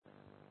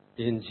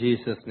In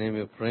Jesus' name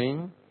we pray.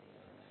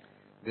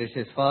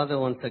 Gracious Father,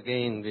 once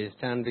again we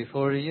stand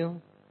before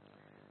you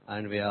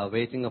and we are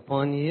waiting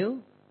upon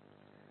you.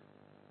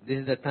 This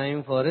is the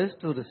time for us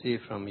to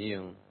receive from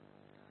you.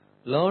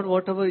 Lord,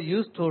 whatever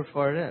you stored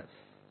for us,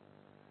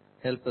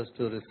 help us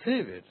to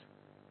receive it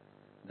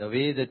the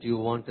way that you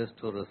want us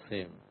to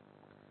receive.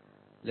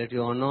 Let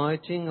your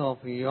anointing of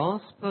your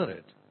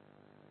Spirit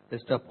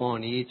rest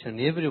upon each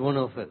and every one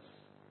of us.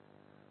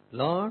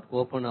 Lord,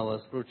 open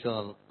our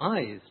spiritual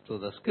eyes to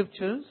the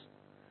Scriptures.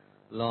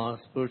 Lord,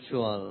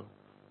 spiritual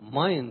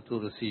mind to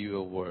receive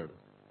your word.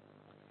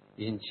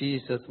 In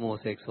Jesus'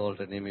 most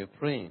exalted name we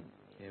pray.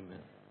 Amen.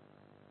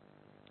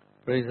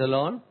 Praise the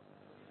Lord.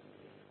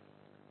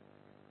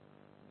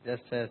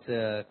 Just as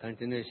a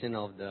continuation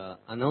of the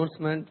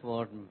announcement,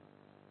 what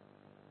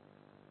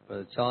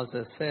Brother Charles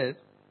has said,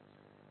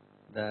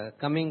 the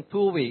coming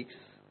 2 weeks,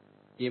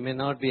 he may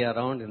not be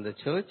around in the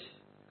church,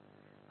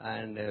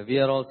 and we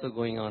are also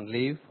going on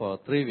leave for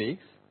 3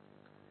 weeks.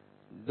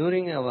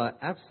 During our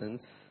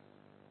absence,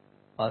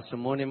 Pastor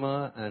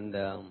Ponniah and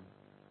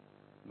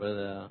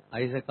Brother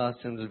Isaac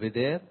Austin will be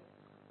there,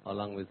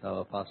 along with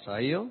our Pastor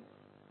Ayo.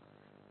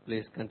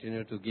 Please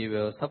continue to give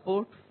your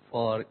support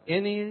for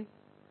any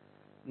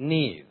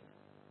need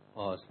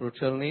or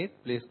spiritual need.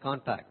 Please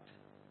contact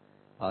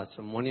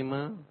Pastor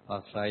Ponniah,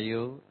 Pastor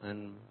Ayo,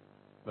 and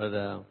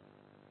Brother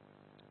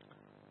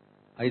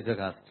Isaac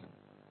Austin.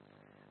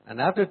 And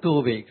after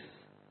 2 weeks,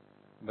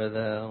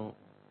 Brother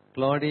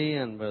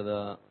Claudia and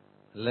Brother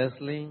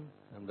Leslie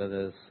and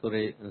Brother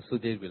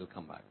Sudhir will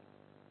come back.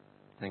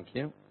 Thank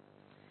you.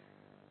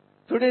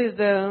 Today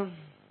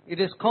it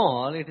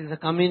is a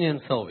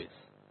communion service.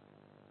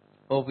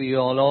 Hope you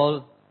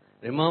all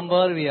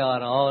remember, we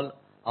are all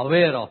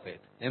aware of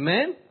it.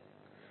 Amen?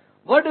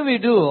 What do we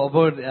do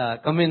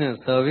about communion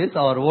service,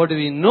 or what do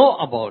we know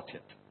about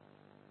it?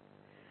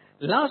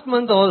 Last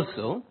month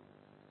also,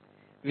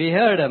 we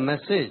heard a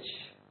message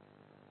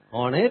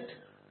on it,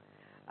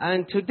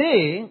 and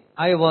today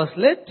I was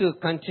led to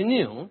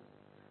continue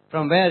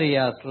from where he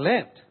has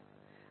left,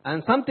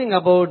 and something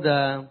about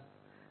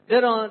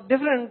there are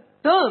different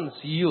terms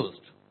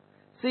used.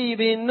 See,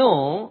 we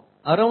know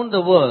around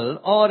the world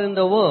or in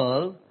the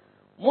world,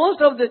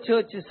 most of the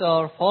churches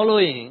are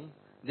following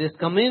this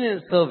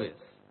communion service.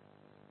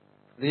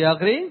 Do you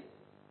agree?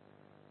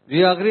 Do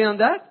you agree on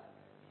that?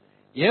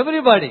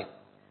 Everybody.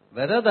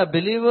 Whether the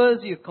believers,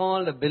 you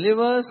call the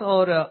believers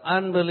or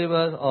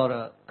unbelievers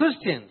or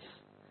Christians,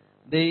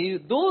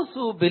 those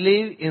who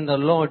believe in the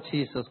Lord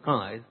Jesus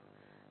Christ,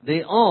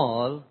 they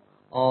all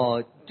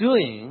are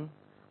doing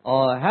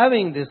or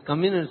having this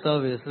communion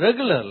service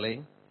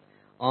regularly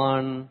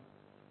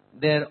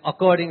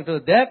according to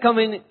their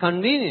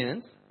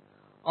convenience,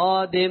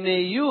 or they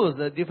may use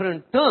the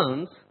different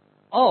terms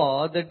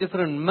or the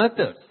different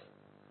methods,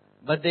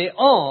 but they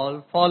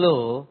all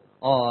follow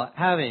or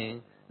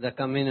having the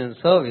communion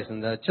service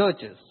in the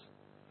churches.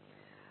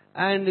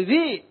 And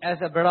we, as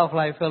a Bread of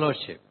Life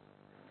Fellowship,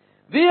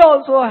 we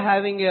also are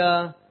having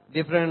a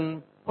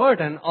different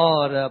pattern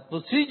or a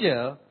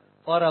procedure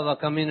for our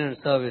communion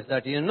service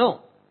that you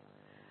know.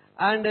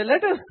 And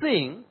let us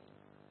sing,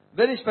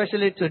 very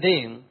specially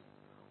today,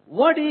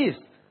 what is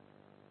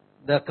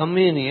the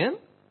communion,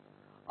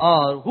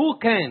 or who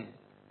can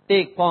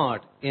take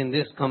part in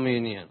this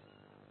communion.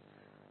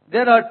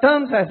 There are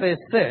terms, as I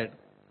said.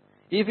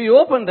 If you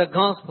open the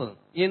Gospel,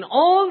 in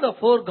all the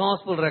 4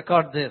 Gospels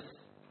record this,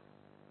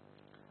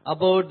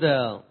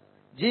 about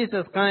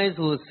Jesus Christ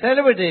who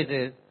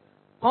celebrated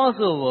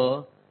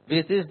Passover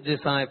with his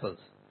disciples.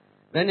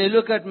 When you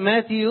look at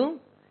Matthew,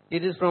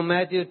 it is from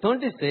Matthew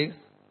 26,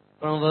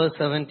 from verse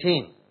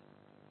 17.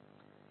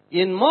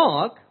 In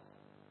Mark,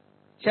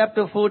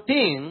 chapter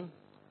 14,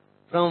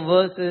 from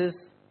verses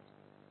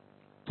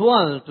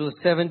 12 to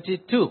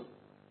 72.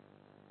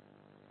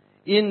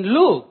 In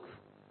Luke,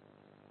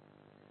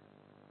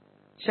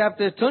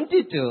 chapter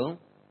 22,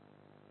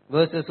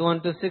 verses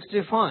 1 to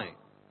 65.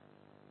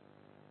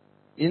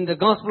 In the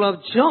Gospel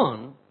of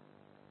John,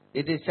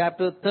 it is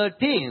chapter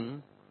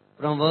 13,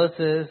 from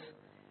verses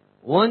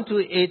 1 to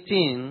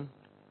 18,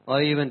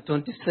 or even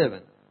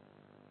 27.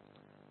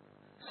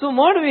 So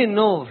what we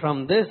know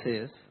from this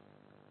is,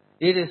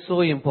 it is so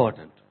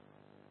important.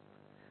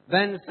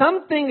 When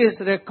something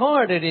is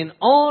recorded in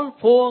all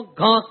 4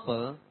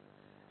 Gospels,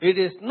 it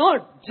is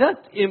not just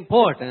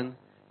important,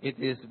 it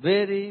is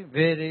very,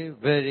 very,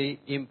 very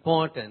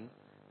important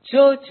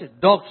church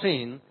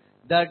doctrine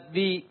that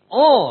we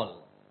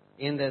all,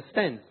 in the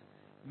sense,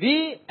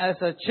 we as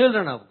a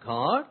children of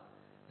God,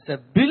 as a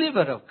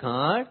believer of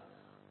God,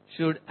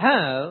 should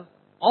have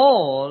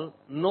all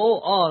know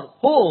or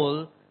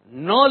whole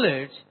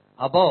knowledge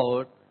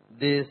about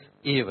this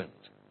event.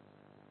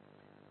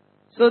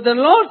 So the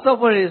Lord's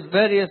Supper is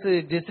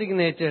variously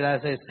designated,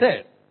 as I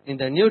said, in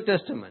the New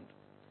Testament.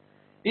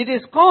 It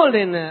is called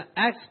in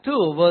Acts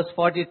 2, verse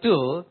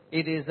 42,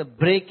 it is the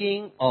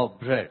breaking of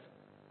bread.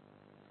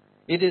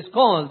 It is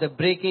called the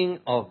breaking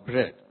of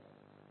bread.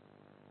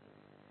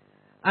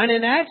 And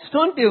in Acts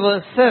 20,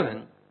 verse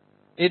 7,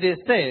 it is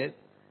said,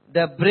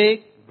 the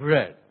break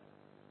bread.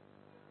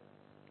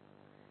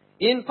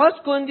 In 1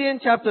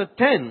 Corinthians chapter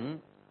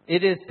 10,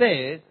 it is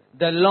said,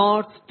 the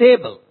Lord's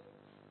table.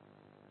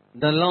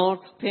 The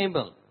Lord's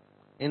table.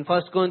 In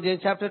 1 Corinthians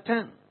chapter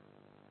 10.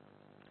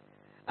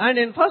 And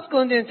in 1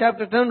 Corinthians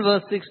chapter 10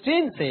 verse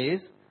 16 says,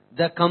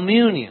 the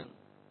communion.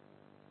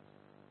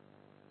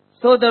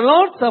 So the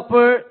Lord's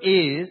Supper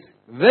is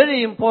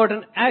very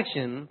important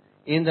action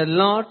in the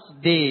Lord's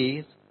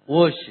Day's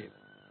worship.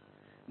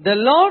 The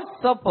Lord's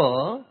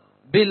Supper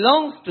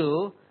belongs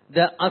to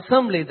the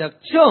assembly, the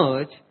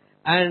church,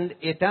 and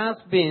it has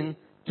been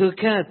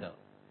together.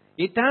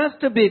 It has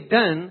to be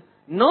done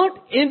not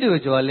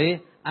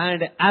individually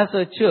and as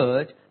a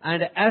church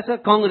and as a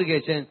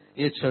congregation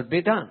it should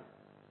be done.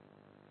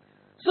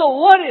 So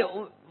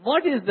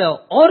what is the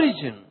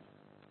origin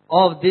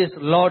of this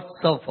Lord's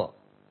Supper?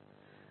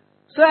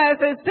 So as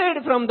I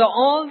said, from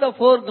all the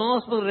four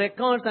gospel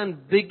records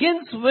and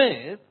begins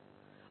with,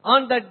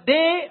 on the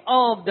day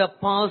of the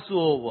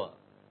Passover,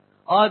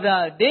 or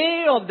the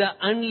day of the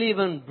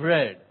unleavened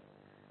bread,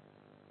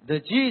 the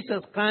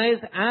Jesus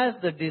Christ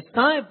asked the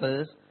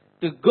disciples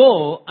to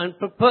go and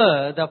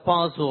prepare the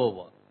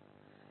Passover.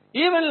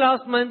 Even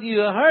last month you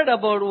heard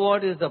about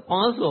what is the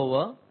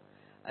Passover.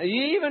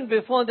 Even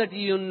before that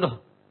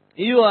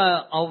you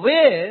are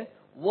aware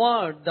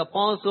what the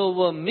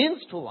Passover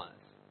means to us.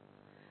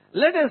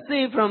 Let us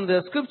see from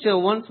the scripture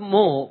one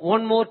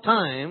more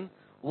time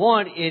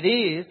what it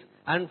is,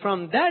 and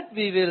from that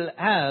we will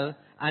have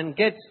and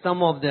get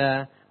some of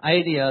the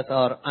ideas,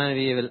 or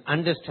we will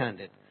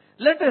understand it.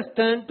 Let us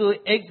turn to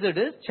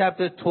Exodus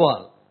chapter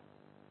 12.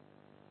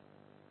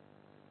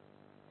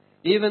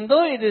 Even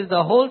though it is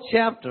the whole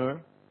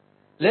chapter,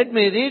 let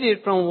me read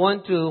it from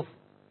 1 to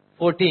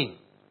 14.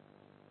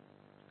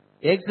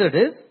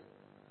 Exodus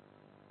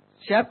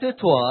chapter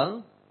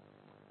 12,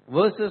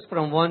 verses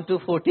from 1 to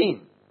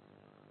 14.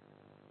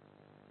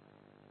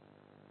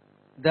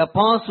 The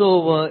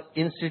Passover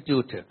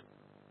instituted.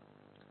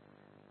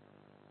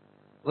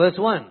 Verse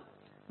 1.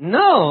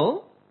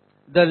 Now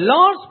the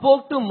Lord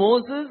spoke to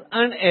Moses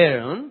and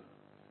Aaron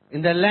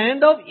in the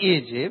land of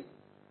Egypt,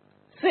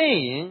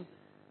 saying,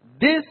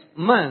 this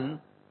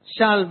month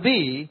shall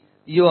be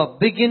your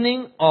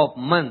beginning of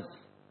months.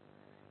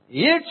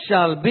 It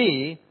shall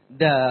be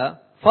the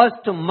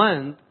first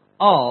month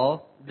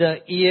of the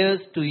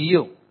years to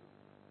you.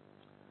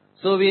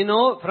 So we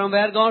know from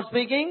where God is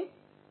speaking?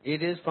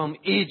 It is from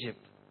Egypt.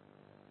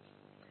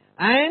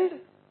 And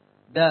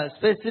the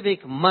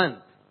specific month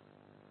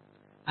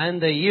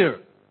and the year.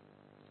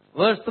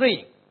 Verse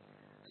 3.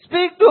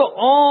 Speak to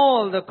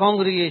all the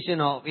congregation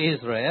of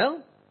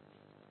Israel,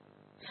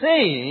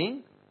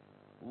 saying,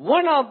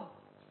 one of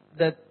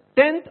the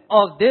 10th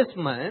of this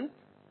month,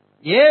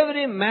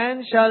 every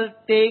man shall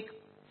take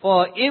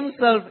for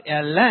himself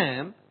a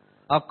lamb,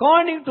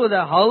 according to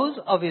the house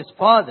of his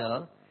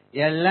father,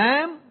 a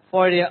lamb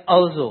for a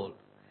household.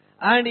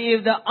 And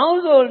if the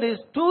household is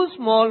too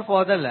small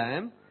for the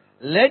lamb,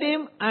 let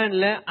him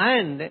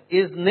and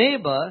his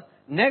neighbor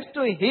next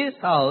to his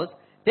house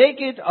take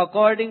it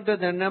according to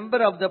the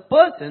number of the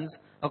persons,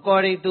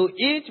 according to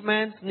each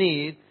man's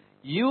need.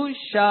 You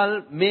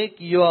shall make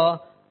your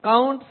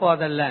count for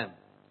the lamb.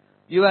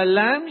 Your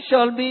lamb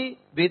shall be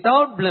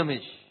without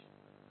blemish,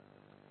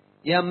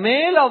 a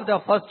male of the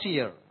first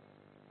year.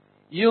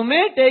 You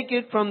may take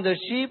it from the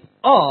sheep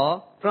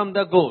or from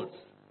the goats.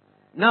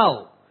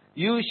 Now,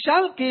 you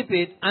shall keep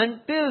it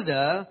until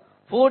the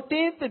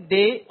 14th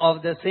day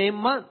of the same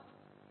month.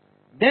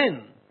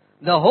 Then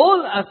the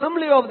whole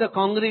assembly of the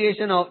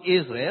congregation of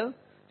Israel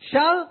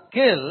shall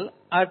kill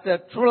at the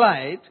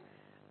twilight,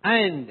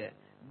 and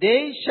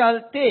they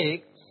shall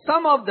take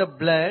some of the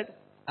blood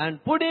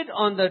and put it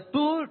on the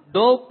two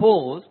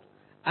doorposts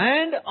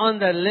and on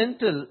the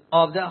lintel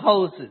of the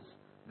houses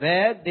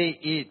where they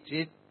eat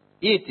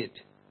it.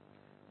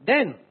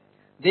 Then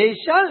they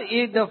shall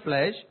eat the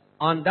flesh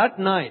on that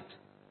night,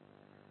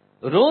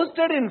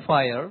 roasted in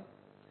fire,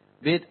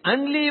 with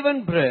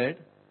unleavened bread,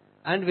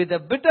 and with the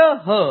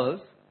bitter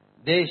herbs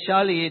they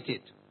shall eat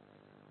it.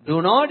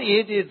 Do not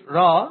eat it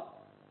raw,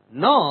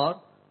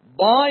 nor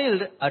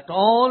boiled at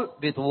all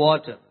with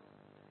water,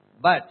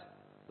 but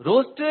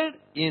roasted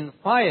in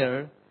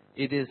fire.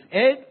 It is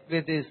ate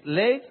with its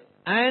legs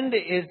and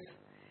its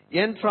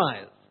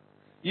entrails.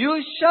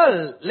 You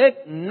shall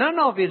let none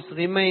of it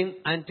remain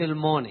until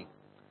morning.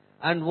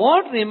 And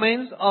what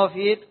remains of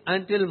it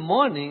until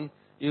morning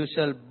you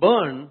shall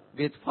burn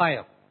with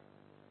fire.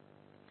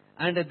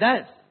 And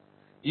thus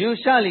you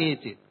shall eat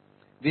it,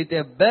 with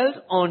a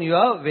belt on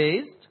your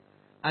waist,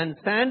 and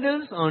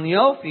sandals on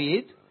your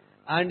feet,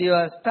 and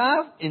your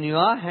staff in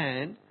your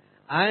hand,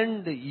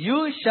 and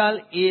you shall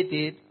eat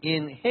it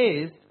in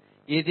haste.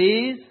 It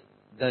is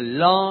the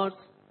Lord's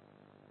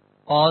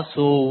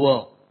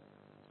Passover.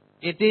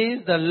 It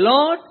is the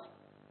Lord's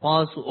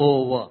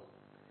Passover.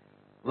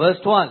 Verse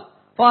 12.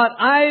 For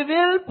I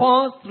will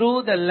pass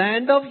through the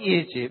land of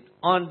Egypt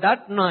on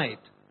that night,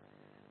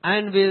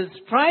 and will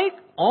strike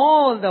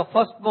all the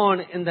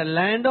firstborn in the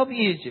land of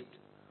Egypt,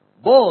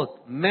 both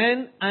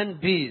men and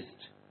beast.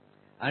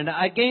 And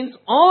against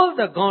all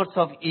the gods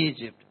of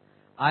Egypt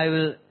I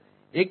will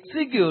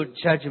execute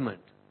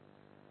judgment.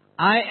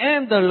 I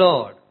am the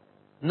Lord.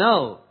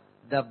 Now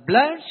the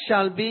blood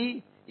shall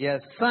be a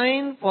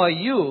sign for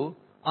you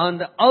on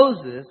the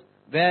houses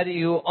where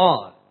you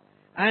are.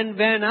 And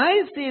when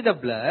I see the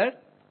blood,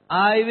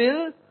 I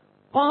will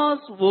pass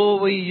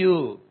over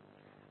you,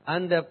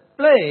 and the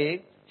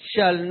plague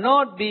shall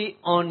not be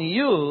on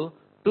you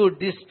to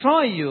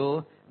destroy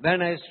you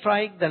when I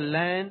strike the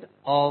land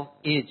of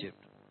Egypt.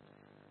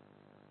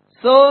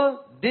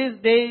 So this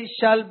day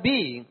shall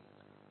be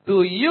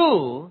to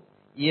you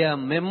a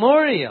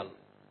memorial,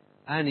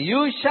 and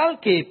you shall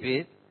keep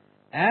it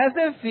as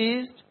a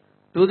feast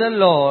to the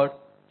Lord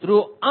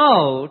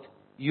throughout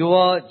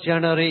your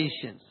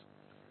generations.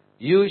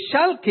 You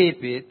shall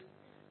keep it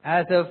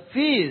as a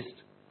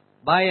feast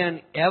by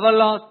an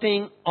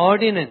everlasting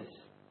ordinance.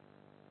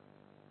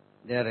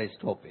 There I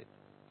stop it.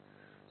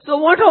 So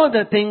what are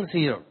the things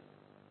here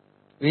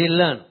we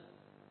learn?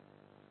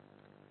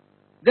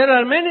 There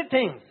are many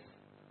things.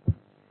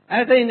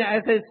 As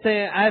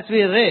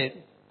we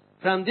read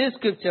from this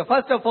scripture,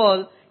 first of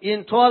all,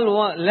 in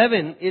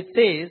 12:11 it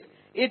says,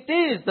 it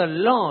is the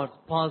Lord's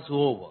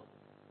Passover.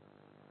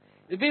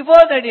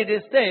 Before that it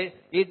is said,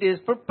 it is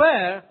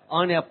prepared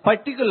on a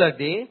particular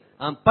day,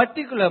 on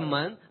particular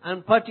month,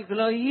 and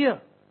particular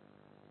year.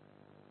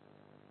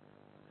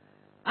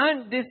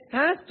 And this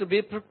has to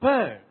be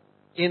prepared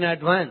in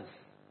advance.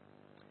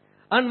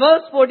 And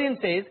verse 14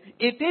 says,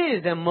 it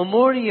is a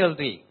memorial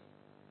day.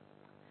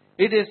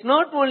 It is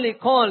not only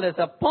called as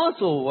a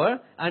Passover,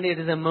 and it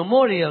is a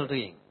memorial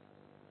day.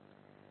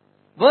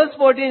 Verse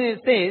 14 it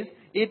says,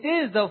 it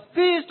is the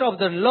feast of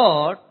the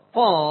Lord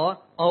for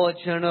our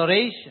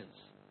generations.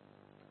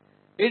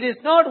 It is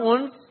not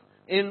only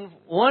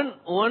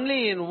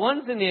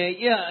once in a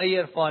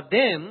year for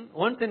them,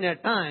 once in a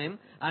time,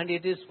 and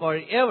it is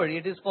forever.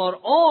 It is for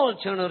all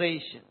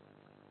generations.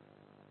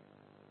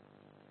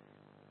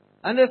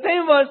 And the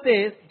same verse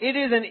says, it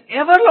is an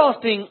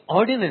everlasting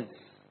ordinance.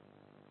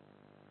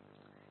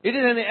 It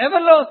is an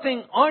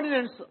everlasting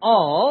ordinance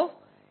of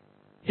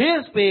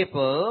His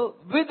people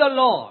with the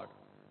Lord.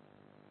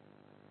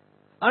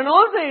 And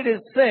also it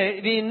is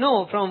said, we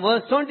know from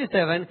verse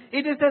 27,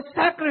 it is a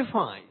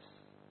sacrifice.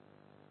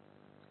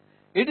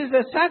 It is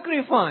a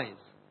sacrifice.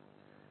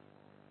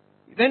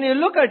 When you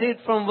look at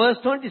it from verse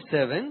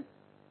 27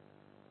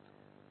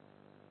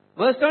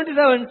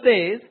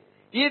 says,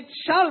 it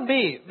shall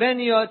be when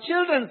your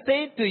children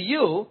say to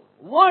you,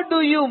 what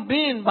do you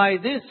mean by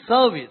this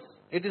service?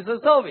 It is a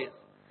service.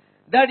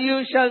 That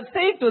you shall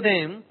say to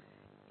them,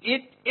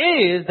 it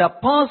is the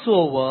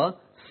Passover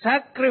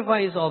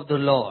sacrifice of the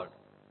Lord,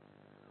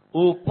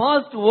 who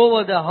passed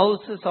over the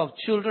houses of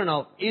children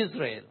of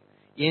Israel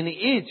in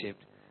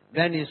Egypt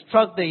when He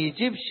struck the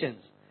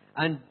Egyptians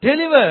and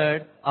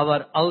delivered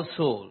our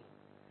household.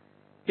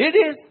 It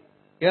is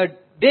a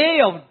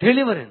day of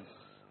deliverance.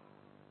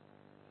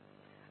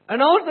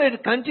 And also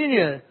it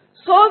continues,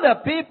 so the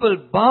people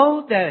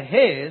bow their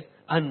heads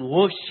and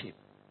worship.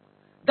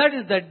 That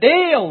is the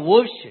day of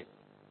worship.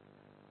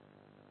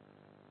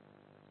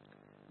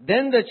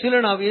 Then the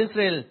children of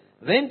Israel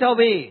went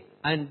away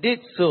and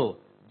did so,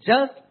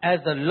 just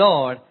as the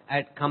Lord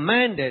had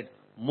commanded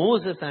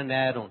Moses and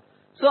Aaron.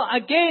 So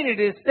again it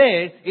is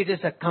said, it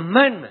is a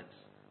commandment.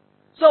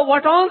 So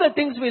what all the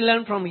things we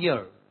learn from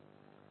here?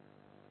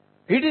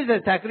 It is a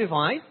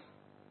sacrifice.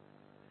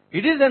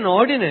 It is an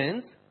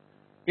ordinance.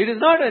 It is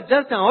not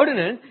just an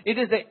ordinance. It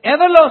is the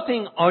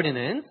everlasting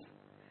ordinance.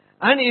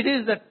 And it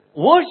is the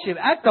worship,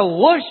 act of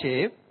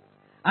worship.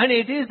 And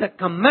it is a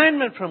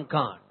commandment from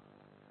God.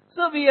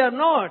 So we are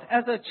not,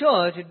 as a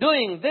church,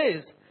 doing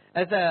this,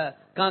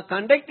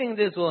 conducting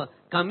this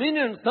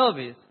communion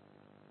service,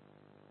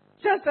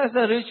 just as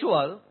a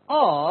ritual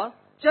or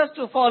just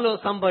to follow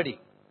somebody.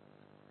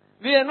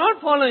 We are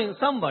not following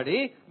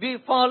somebody. We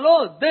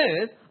follow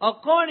this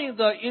according to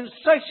the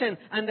instruction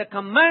and the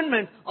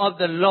commandment of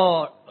the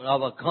Lord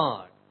our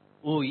God,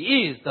 who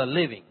is the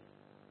living.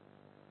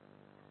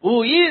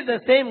 Who is the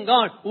same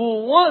God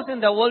who was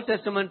in the Old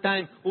Testament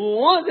time, who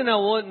was in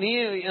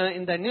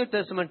the New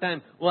Testament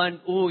time, and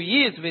who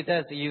is with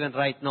us even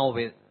right now.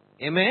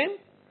 Amen?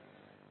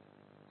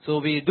 So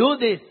we do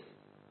this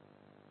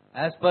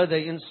as per the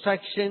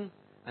instruction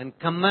and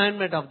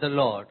commandment of the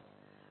Lord.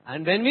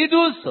 And when we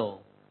do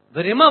so,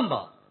 we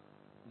remember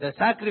the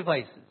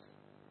sacrifices.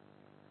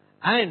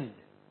 And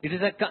it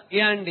is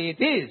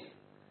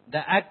the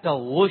act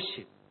of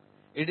worship.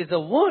 It is a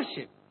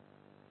worship.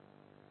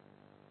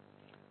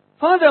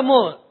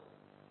 Furthermore,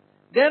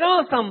 there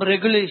are some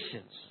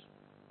regulations.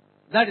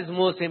 That is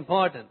most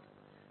important.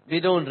 We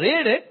don't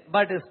read it,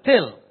 but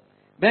still,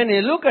 when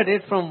you look at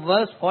it from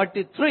verse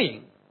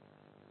 43,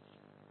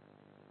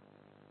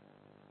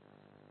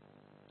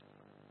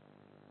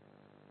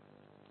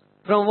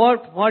 from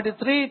verse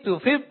 43 to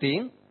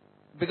 50,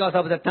 because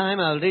of the time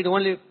I will read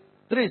only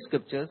 3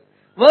 scriptures.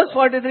 Verse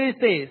 43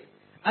 says,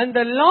 and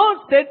the Lord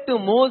said to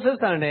Moses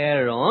and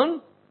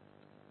Aaron,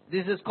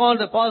 this is called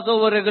the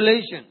Passover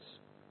regulations.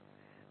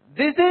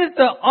 This is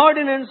the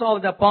ordinance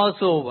of the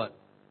Passover.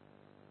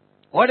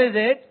 What is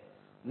it?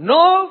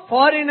 no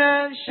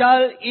foreigner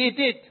shall eat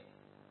it.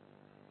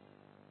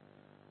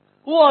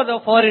 Who are the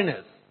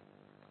foreigners?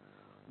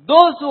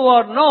 Those who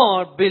are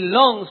not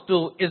belongs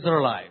to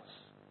Israelites.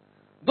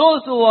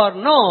 Those who are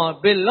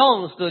not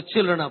belongs to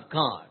children of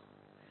God.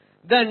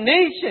 The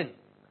nation,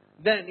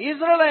 the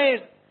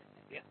Israelites,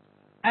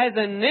 as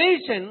a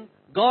nation,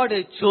 God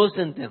has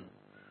chosen them.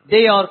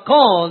 They are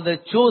called the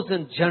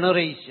chosen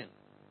generation.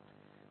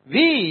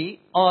 We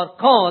are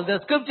called, the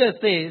scripture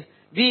says,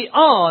 we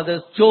are the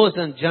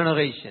chosen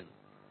generation.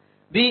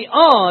 We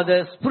are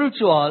the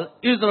spiritual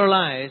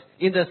Israelites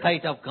in the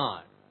sight of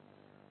God.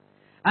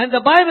 And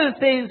the Bible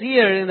says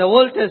here in the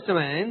Old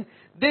Testament,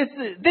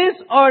 this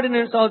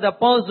ordinance of the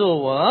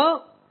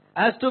Passover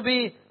has to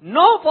be,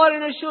 no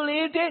foreigner shall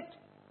eat it.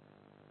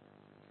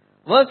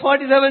 Verse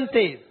 47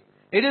 says,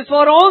 it is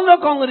for all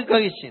the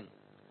congregation.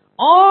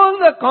 All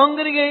the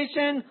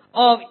congregation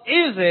of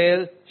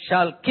Israel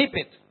shall keep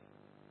it.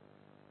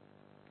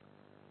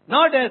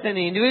 Not as an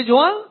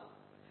individual.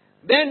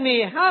 When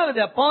we have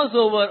the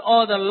Passover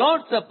or the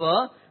Lord's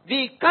Supper,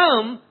 we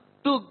come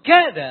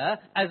together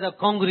as a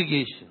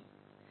congregation.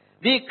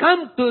 We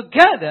come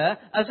together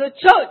as a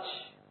church.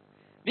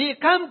 We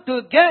come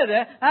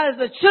together as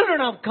the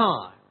children of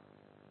God.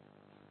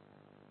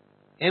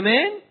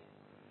 Amen?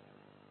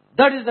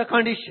 That is the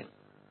condition.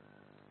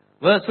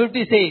 Verse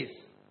 50 says,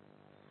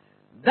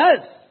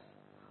 thus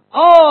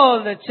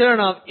all the children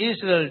of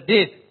Israel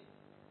did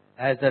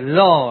as the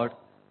Lord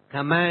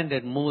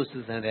commanded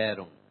Moses and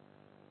Aaron.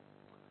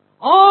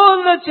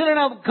 All the children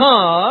of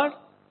God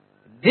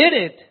did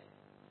it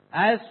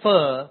as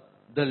per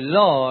the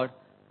Lord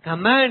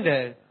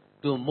commanded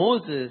to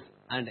Moses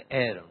and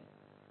Aaron.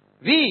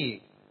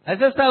 We, as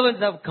the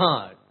servants of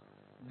God,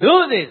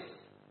 do this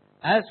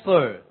as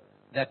per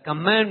the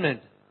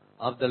commandment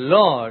of the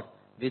Lord,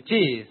 which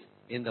is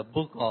in the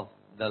book of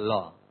the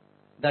law.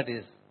 That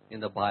is in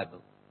the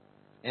Bible.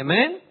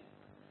 Amen?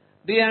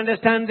 Do you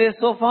understand this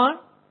so far?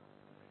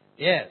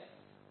 Yes.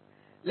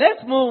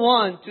 Let's move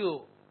on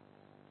to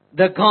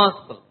the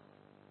gospel.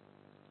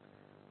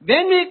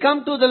 When we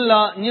come to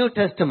the New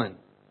Testament,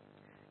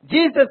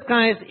 Jesus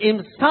Christ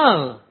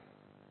himself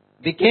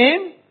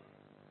became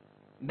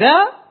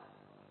the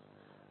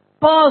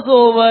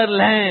Passover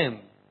lamb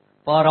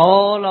for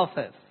all of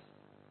us.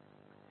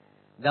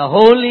 The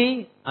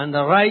holy and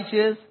the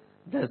righteous,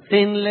 the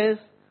sinless,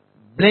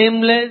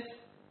 blameless,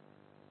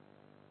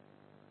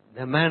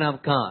 the man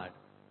of God,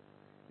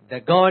 the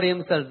God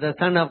himself, the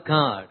Son of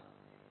God,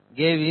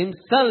 gave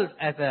himself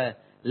as a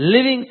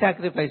living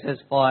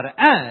sacrifices for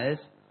us,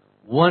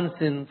 once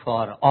and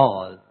for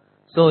all,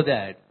 so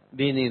that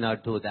we need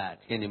not do that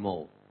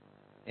anymore.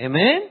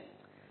 Amen?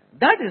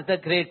 That is the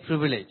great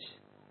privilege.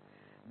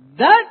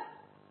 That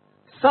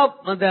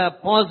the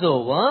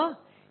Passover,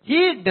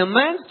 he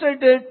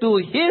demonstrated to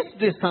his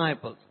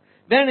disciples.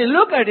 When you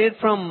look at it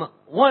from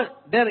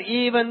there,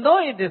 even though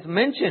it is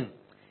mentioned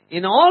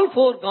in all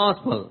four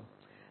Gospels,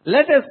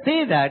 let us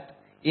see that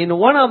in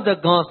one of the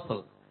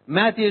Gospels,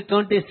 Matthew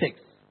 26.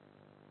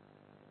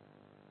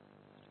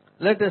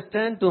 Let us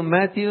turn to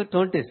Matthew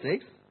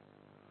 26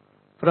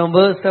 from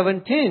verse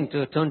 17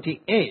 to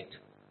 28.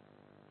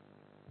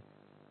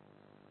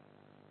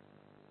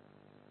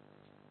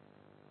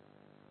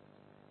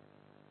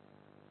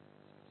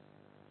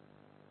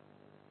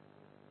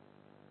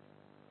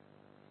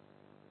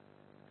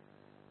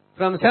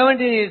 From 17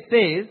 it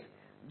says,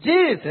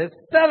 Jesus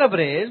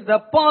celebrates the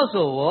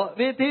Passover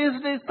with his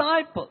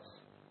disciples.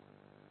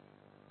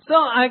 So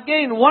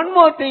again, one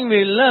more thing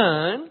we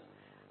learn,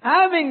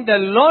 having the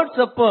Lord's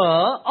Supper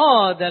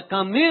or the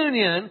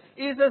communion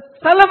is a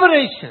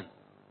celebration.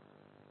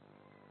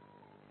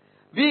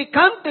 We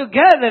come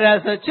together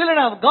as a children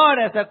of God,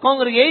 as a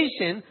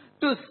congregation,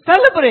 to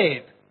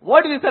celebrate.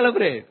 What do we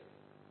celebrate?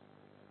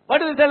 What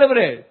do we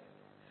celebrate?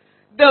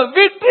 The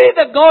victory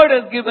that God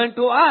has given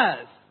to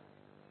us.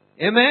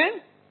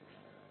 Amen?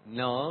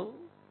 No,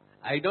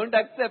 I don't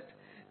accept.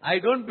 I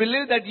don't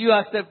believe that you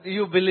accept,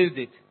 you believed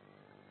it.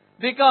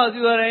 Because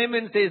your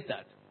amen says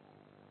that.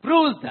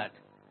 Proves that.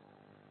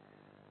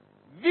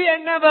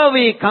 Whenever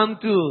we come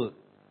to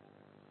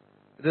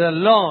the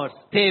Lord's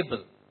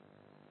table,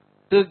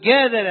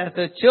 together as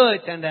a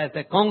church and as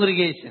a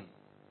congregation,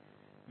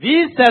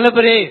 we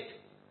celebrate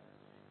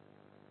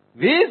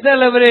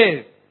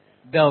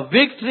the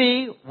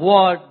victory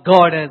what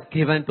God has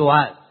given to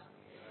us.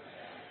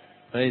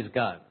 Praise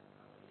God.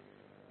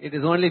 It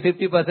is only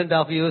 50%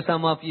 of you,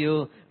 some of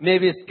you may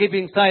be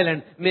keeping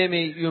silent,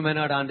 maybe you may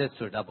not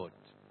understood about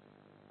it.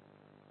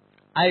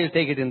 I will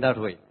take it in that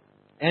way.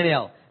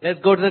 Anyhow, let's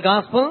go to the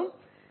Gospel.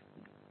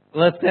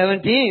 Verse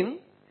 17.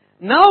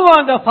 Now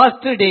on the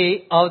first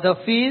day of the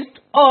feast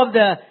of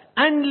the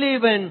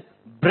unleavened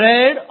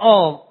bread,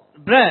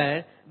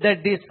 the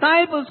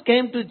disciples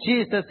came to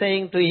Jesus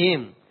saying to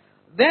him,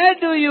 where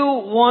do you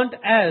want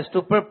us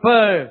to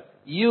prepare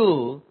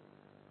you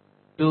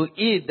to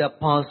eat the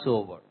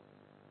Passover?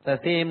 The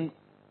same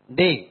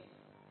day.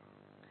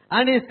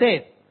 And he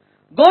said,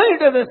 go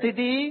into the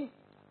city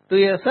to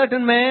a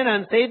certain man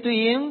and say to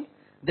him,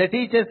 the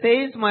teacher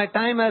says, my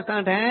time is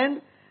at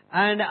hand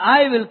and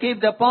I will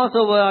keep the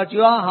Passover at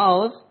your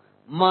house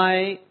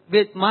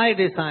with my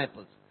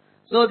disciples.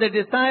 So the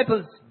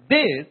disciples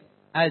did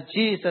as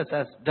Jesus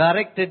has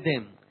directed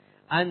them,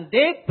 and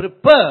they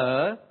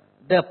prepared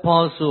the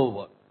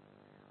Passover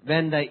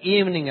when the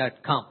evening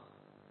had come.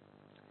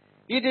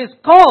 It is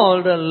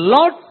called the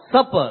Lord's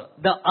Supper.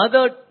 The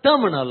other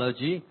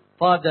terminology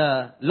for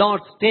the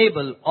Lord's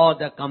table or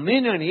the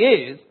communion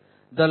is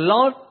the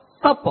Lord's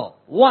Supper.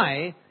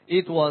 Why?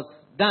 It was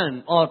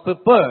done or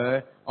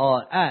prepared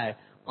or had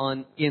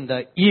in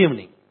the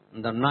evening,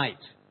 in the night.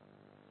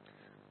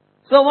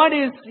 So what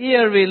is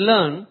here we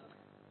learn?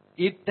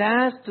 It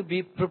has to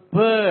be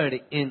prepared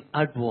in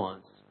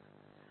advance.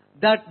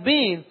 That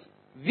means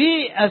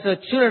we as a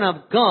children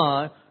of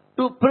God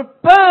to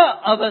prepare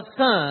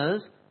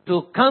ourselves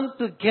to come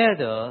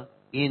together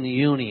in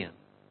union.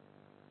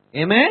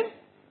 Amen?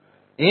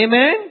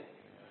 Amen?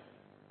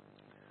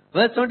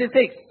 Verse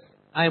 26.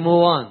 I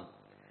move on.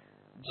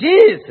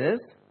 Jesus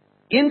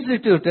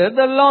instituted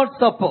the Lord's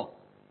Supper.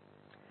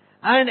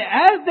 And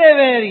as they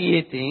were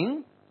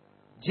eating,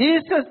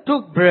 Jesus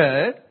took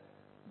bread,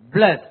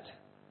 blessed,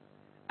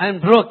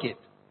 and broke it,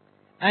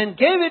 and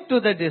gave it to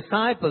the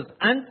disciples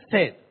and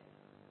said,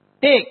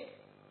 "Take,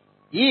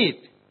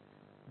 eat,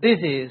 this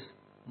is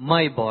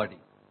my body."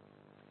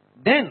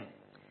 Then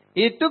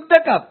he took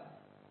the cup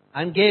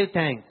and gave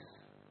thanks,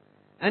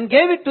 and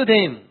gave it to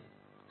them,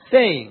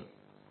 saying,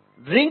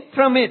 "Drink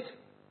from it,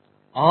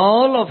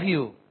 all of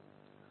you,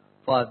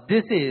 for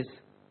this is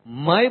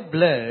my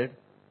blood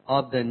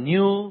of the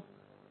new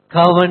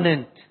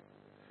covenant,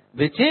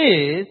 which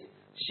is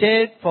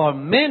shed for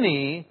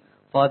many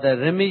for the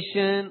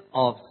remission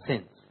of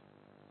sins."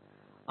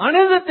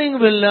 Another thing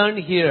we learn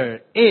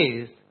here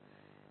is,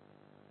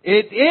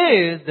 it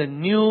is the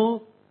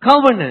new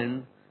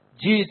covenant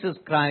Jesus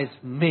Christ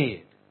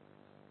made.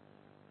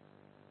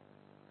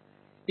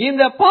 In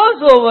the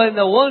Passover in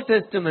the Old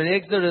Testament,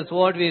 Exodus,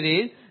 what we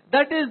read,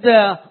 that is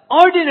the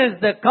ordinance,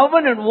 the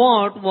covenant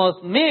what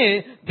was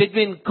made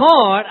between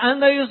God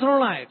and the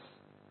Israelites.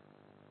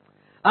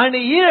 And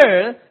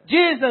here,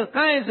 Jesus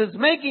Christ is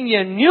making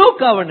a new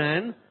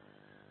covenant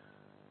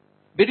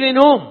between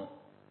whom?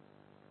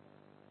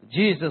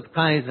 Jesus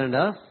Christ and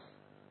us.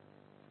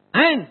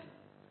 And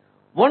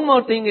one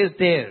more thing is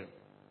there.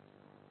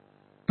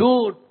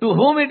 To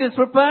whom it is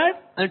prepared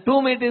and to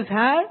whom it is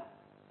had?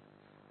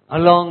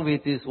 Along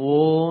with his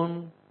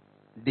own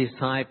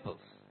disciples.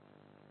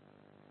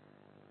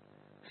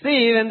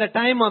 See, in the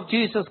time of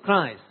Jesus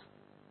Christ,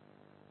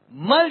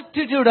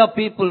 multitude of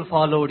people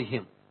followed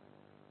him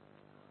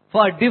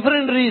for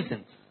different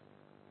reasons.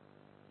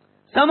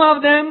 Some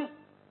of them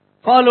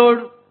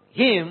followed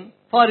him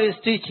for his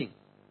teaching.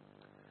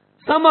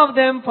 Some of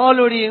them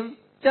followed him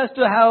just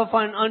to have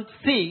fun and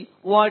see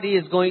what he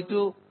is going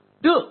to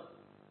do.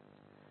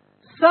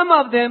 Some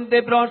of them, they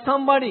brought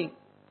somebody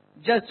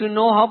just to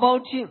know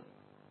about him.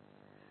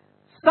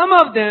 Some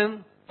of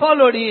them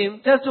followed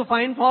him just to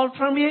find fault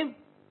from him.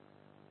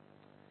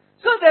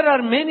 So there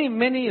are many,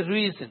 many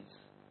reasons.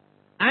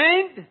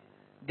 And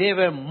they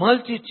were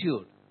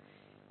multitude.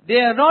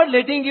 They are not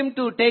letting him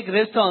to take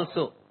rest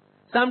also.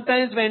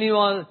 Sometimes when he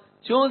was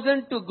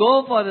chosen to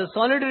go for the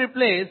solitary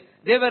place,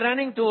 they were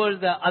running towards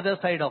the other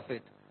side of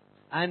it.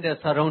 And they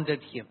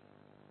surrounded him.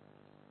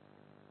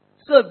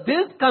 So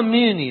this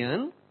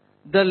communion,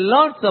 the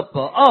Lord's Supper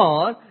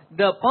or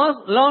the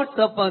Lord's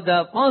Supper,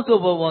 the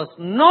Passover was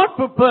not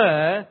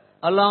prepared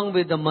along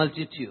with the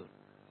multitude.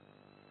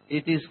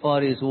 It is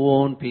for his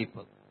own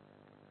people.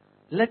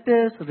 Let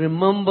us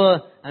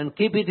remember and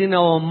keep it in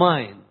our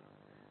mind.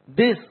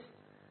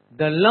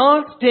 The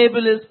Lord's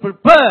table is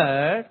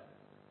prepared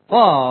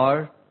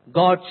for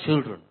God's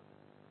children,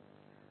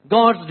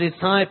 God's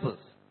disciples,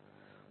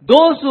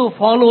 those who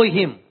follow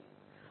him.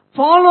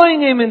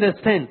 Following him in the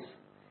sense,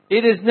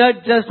 it is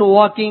not just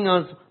walking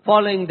on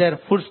following their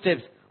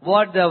footsteps,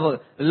 what the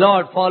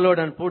Lord followed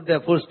and put their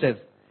footsteps.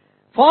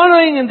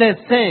 Following in the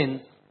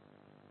sense,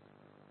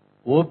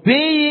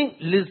 obeying,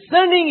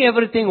 listening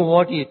everything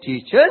what he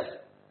teaches,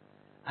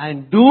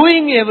 and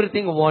doing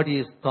everything what he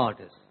has taught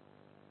us.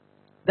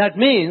 That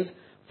means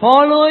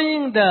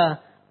following the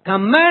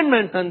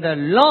commandments and the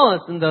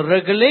laws and the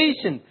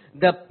regulations,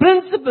 the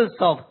principles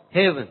of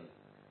heaven,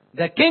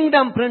 the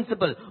kingdom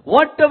principle,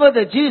 whatever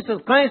the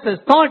Jesus Christ has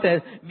taught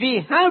us,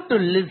 we have to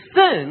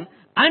listen,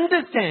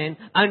 understand,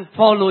 and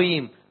follow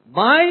him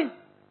by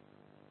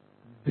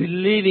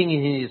believing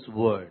in his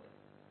word.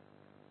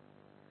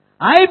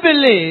 I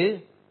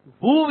believe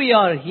who we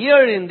are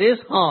here in this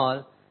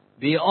hall,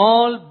 we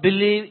all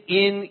believe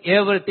in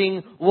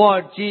everything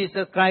what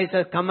Jesus Christ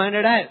has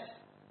commanded us.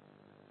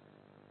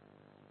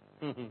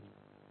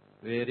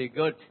 Very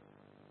good.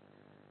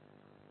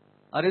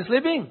 Are you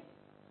sleeping?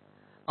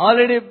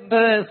 Already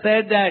brother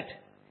said that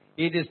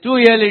it is too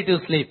early to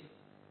sleep.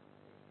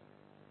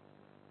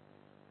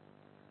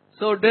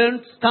 So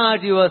don't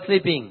start your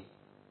sleeping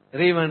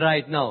even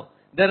right now.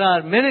 There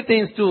are many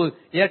things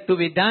yet to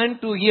be done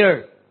to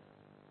hear.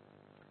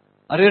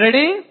 Are you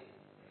ready?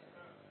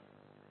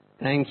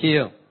 Thank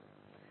you.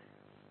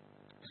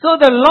 So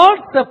the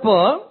Lord's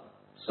Supper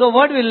So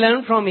what we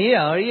learn from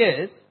here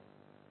is,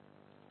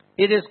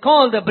 it is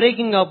called the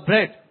breaking of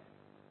bread.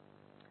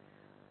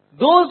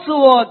 Those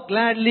who are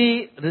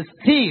gladly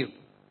received.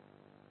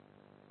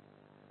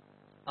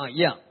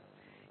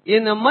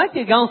 In the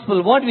Matthew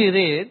Gospel, what we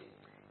read,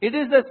 it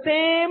is the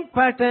same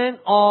pattern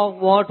of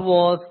what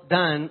was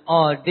done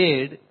or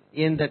did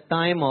in the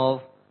time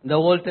of the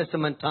Old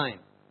Testament time.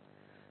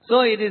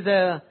 So it is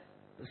a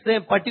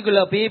same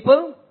particular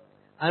people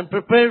and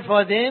prepared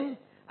for them,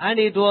 and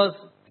it was,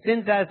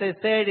 since as I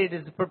said, it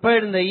is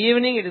prepared in the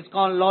evening, it is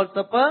called Lord's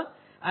Supper,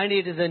 and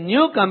it is a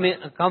new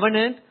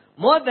covenant.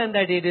 More than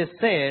that, it is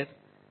said,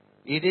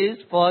 it is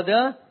for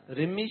the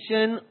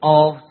remission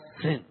of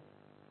sin.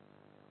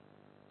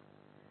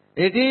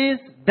 It is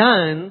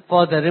done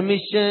for the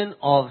remission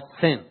of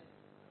sin.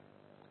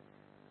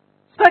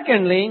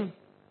 Secondly,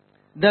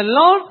 the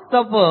Lord's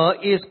Supper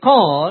is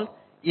called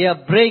a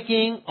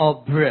breaking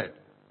of bread.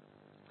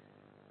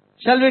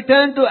 Shall we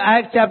turn to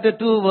Acts chapter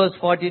 2 verse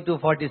 40 to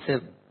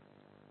 47?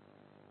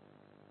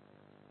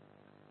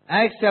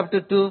 Acts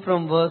chapter 2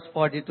 from verse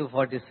 40 to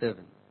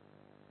 47.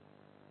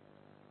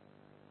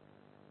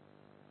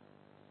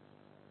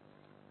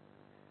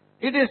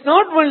 It is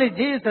not only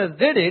Jesus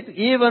did it,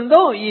 even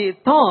though he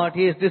thought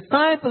his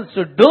disciples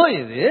should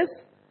do this,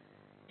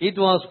 it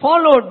was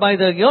followed by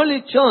the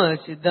early church,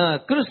 the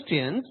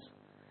Christians,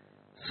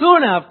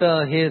 soon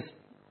after his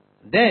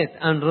death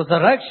and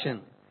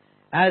resurrection,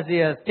 as he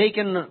is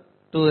taken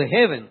to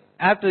heaven,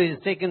 after he is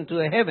taken to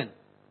heaven.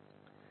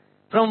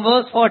 From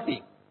verse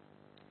 40.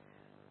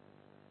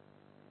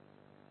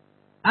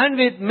 And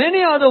with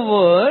many other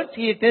words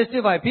he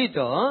testified,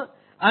 Peter,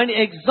 and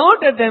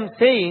exhorted them,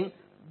 saying,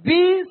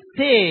 be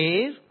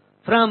saved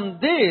from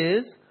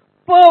this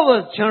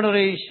perverse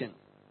generation.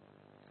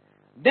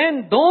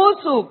 Then those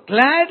who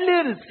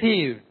gladly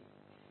received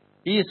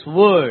his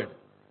word,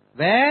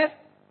 where?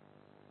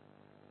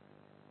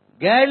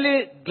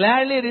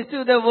 Gladly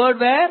received the word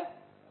where?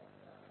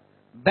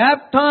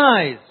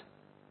 Baptized.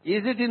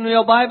 Is it in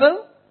your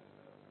Bible?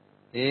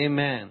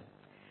 Amen.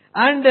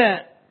 And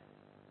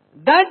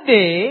that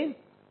day,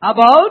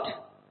 about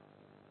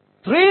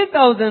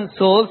 3,000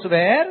 souls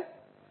were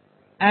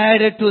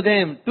added to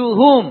them. To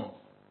whom?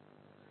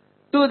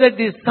 To the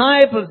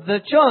disciples, the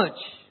church.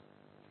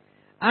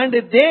 And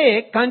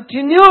they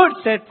continued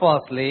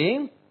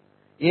steadfastly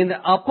in the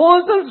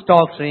apostles'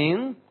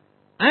 doctrine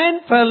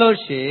and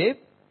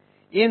fellowship,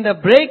 in the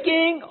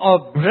breaking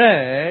of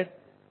bread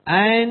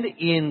and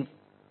in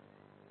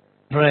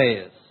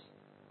prayers.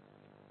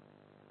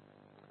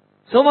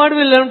 So what we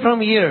learn from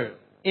here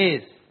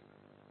is,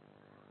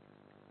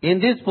 in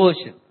this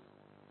portion,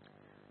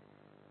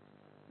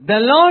 the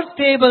Lord's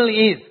table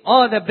is,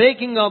 or the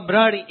breaking of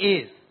bread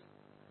is,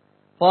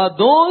 for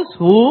those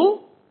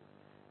who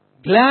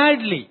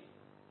gladly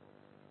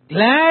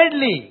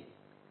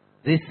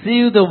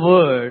receive the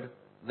word,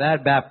 were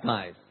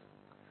baptized.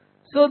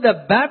 So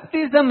the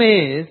baptism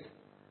is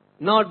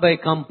not by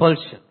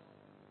compulsion,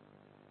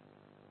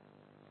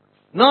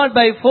 not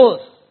by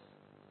force.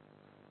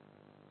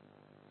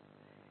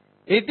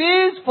 It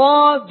is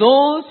for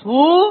those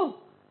who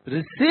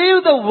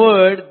receive the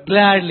word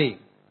gladly.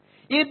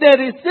 If they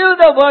receive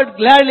the word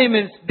gladly,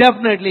 means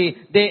definitely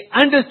they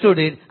understood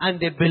it and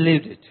they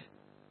believed it.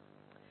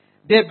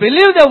 They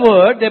believe the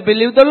word, they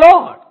believe the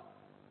Lord.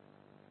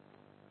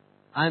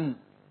 And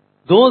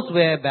those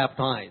were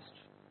baptized.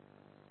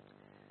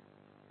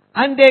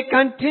 And they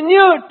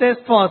continued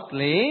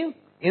steadfastly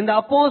in the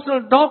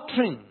apostle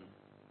doctrine,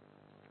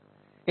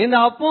 in the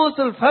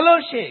apostle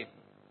fellowship,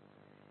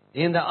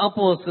 in the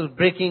apostle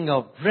breaking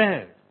of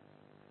bread,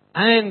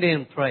 and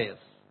in prayers.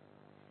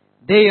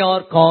 They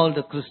are called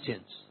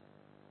Christians.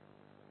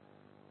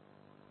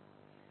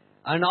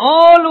 And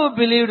all who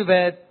believed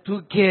were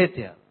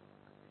together.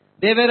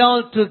 They were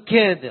all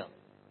together.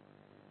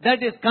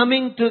 That is,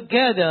 coming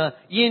together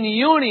in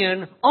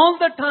union all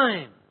the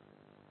time.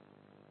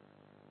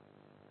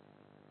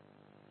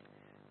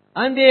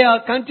 And they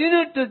are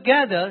continued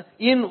together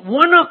in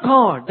one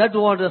accord. That's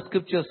what the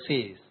scripture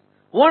says.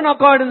 One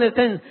accord in the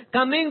sense,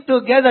 coming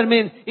together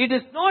means it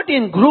is not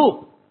in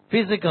group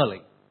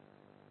physically.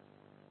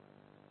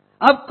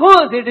 Of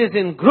course it is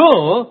in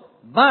group,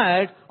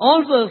 but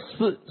also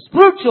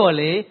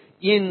spiritually,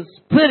 in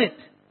spirit,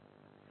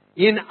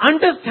 in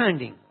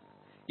understanding,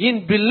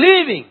 in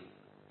believing,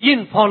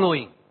 in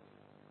following.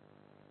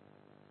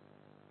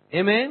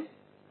 Amen?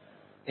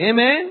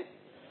 Amen?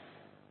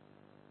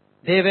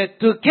 They were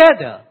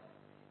together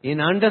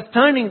in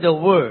understanding the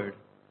word,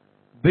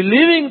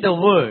 believing the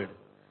word,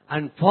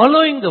 and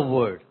following the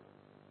word.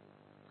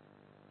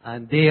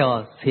 And they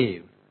are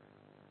saved.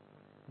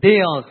 They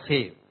are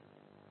saved.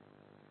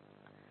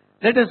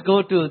 Let us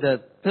go to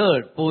the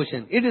third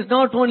portion. It is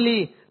not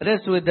only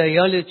rest with the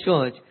early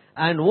church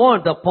and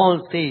what the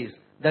Paul says,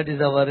 that is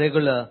our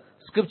regular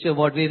scripture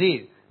what we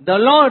read. The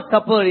Lord's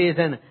Supper is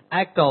an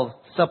act of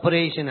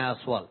separation as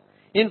well.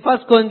 In 1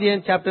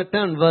 Corinthians chapter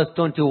 10 verse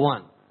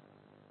 21.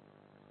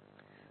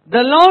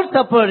 The Lord's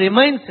Supper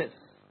reminds us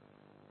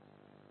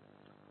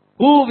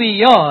who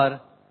we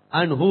are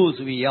and whose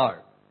we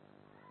are.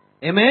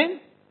 Amen?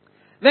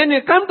 When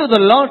we come to the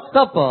Lord's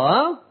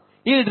Supper,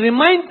 it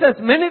reminds us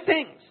many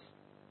things.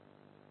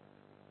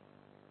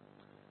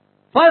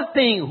 First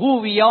thing,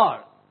 who we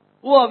are.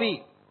 Who are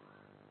we?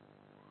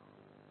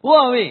 Who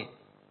are we?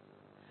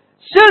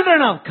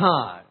 Children of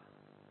God.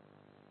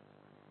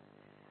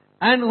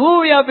 And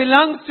who we are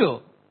belongs to?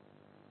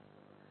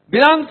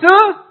 Belongs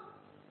to?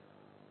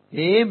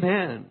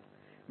 Amen.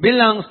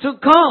 Belongs to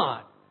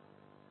God.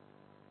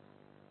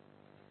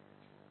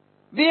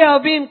 We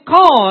have been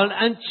called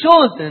and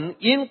chosen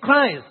in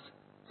Christ.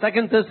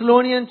 2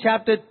 Thessalonians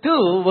chapter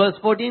 2 verse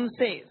 14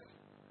 says,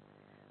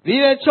 we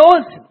were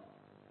chosen.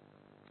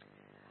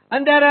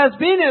 And there has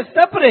been a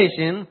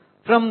separation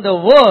from the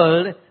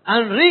world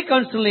and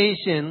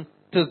reconciliation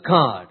to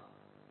God.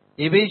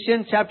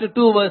 Ephesians chapter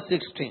 2 verse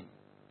 16.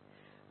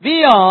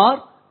 We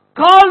are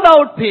called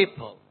out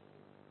people.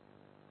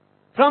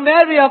 From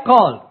where we are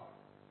called?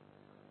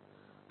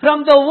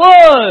 From the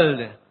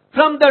world,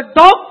 from the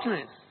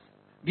darkness.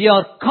 We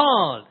are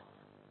called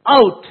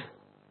out.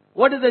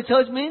 What does the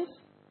church means?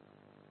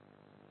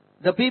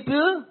 The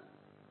people,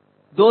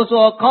 those who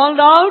are called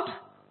out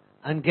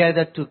and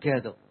gathered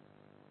together.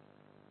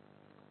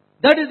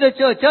 That is the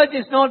church. Church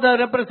is not the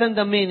represent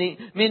the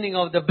meaning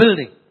of the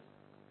building.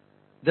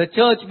 The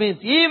church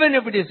means even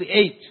if it is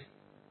 8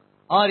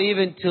 or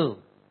even 2.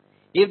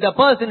 If the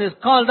person is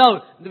called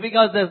out,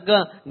 because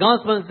the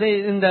gospel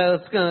says, in the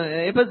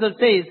epistle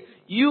says,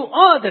 you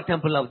are the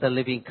temple of the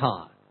living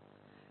God.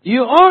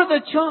 You are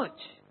the church.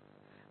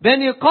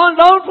 When you called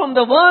out from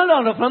the world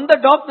or from the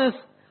darkness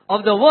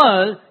of the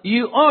world,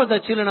 you are the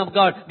children of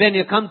God. When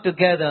you come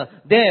together,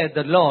 there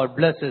the Lord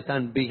blesses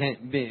and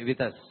be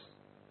with us.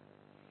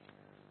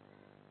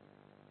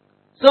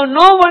 So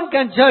no one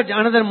can judge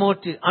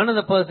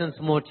another person's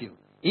motive.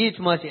 Each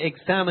must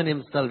examine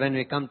himself when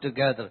we come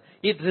together.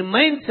 It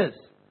reminds us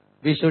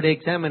we should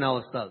examine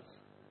ourselves.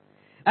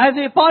 As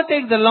we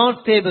partake the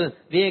Lord's table,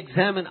 we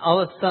examine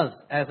ourselves,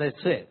 as I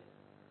said.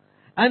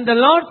 And the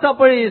Lord's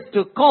Supper is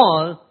to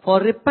call for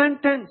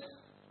repentance.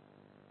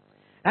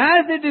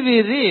 As it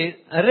we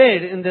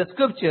read in the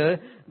scripture,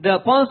 the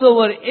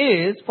Passover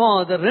is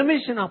for the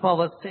remission of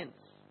our sins.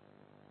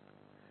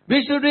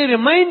 We should be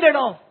reminded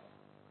of.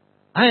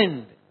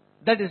 And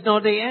that is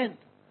not the end.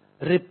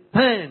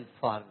 Repent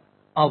for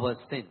our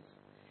sins.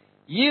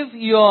 If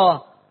you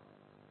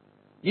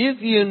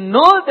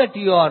know that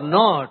you are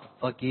not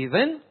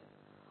forgiven,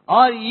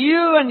 or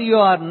even you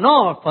are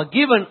not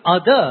forgiven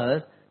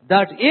others,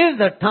 that is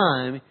the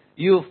time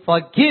you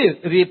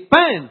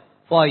repent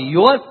for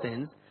your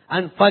sins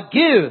and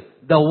forgive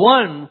the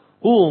one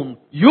whom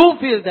you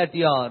feel that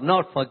you are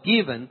not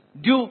forgiven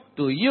due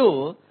to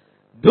you.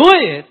 Do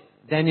it,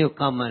 then you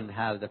come and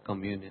have the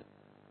communion.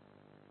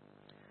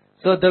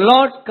 So the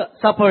Lord's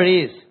Supper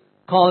is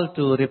called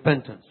to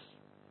repentance.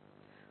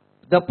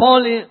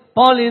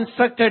 Paul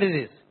instructed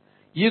this.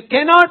 You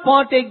cannot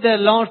partake the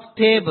Lord's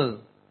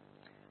table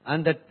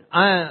and the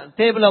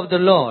table of the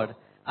Lord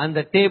and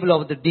the table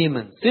of the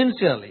demons.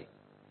 Sincerely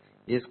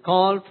is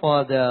called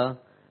for,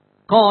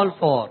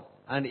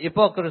 and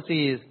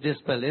hypocrisy is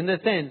dispelled. In the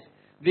sense,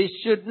 we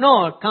should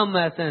not come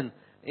as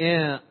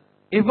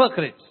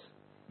hypocrites.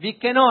 We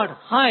cannot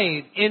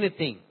hide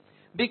anything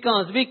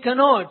because we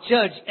cannot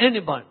judge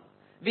anyone.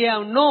 We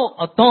have no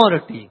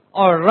authority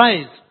or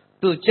right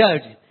to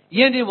judge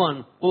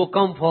anyone who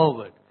come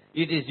forward.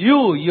 It is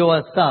you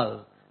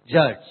yourself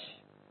judge.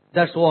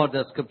 That's what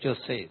the scripture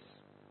says.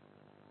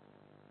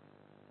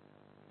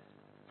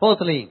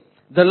 Fourthly,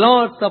 the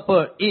Lord's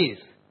Supper is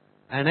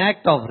an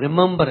act of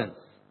remembrance.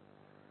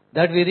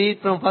 That we read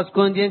from 1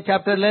 Corinthians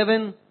chapter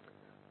 11,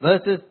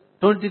 verses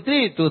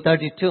 23 to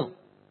 32.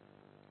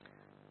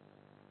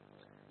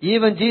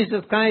 Even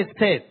Jesus Christ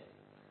said,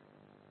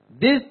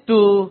 this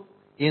too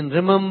in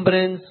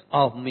remembrance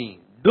of me.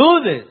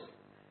 Do this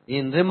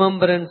in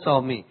remembrance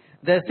of me.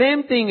 The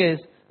same thing is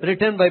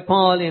written by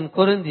Paul in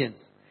Corinthians.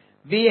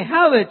 We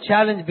have a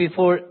challenge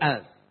before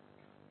us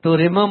to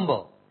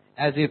remember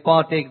as we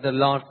partake the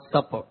Lord's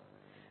Supper.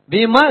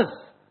 We must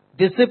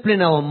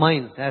discipline our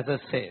minds, as I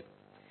said.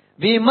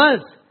 We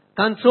must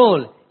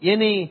control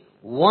any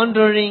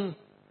wandering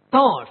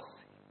thoughts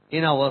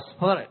in our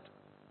spirit.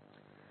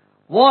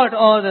 What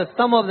are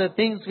some of the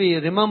things we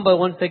remember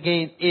once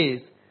again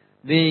is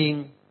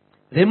we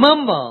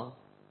remember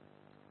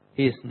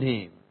His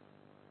name.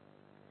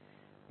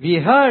 We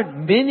heard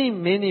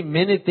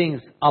many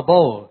things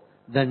about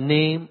the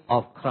name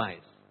of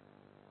Christ.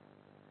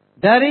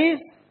 There is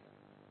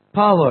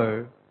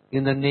power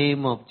in the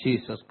name of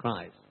Jesus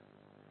Christ.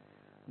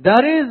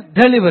 There is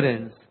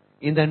deliverance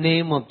in the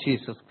name of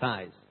Jesus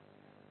Christ.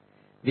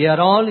 We are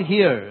all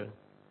here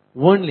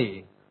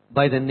only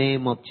by the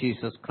name of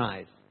Jesus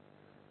Christ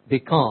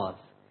because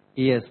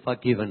He has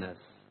forgiven us.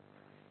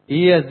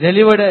 He has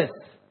delivered us.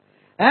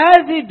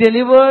 As He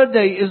delivered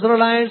the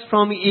Israelites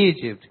from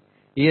Egypt,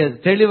 He has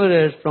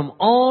delivered us from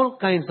all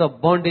kinds of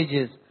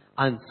bondages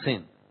and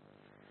sin.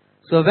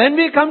 So when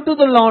we come to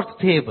the Lord's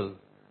table,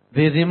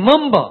 we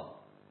remember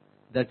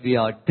that we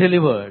are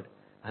delivered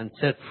and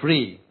set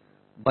free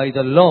by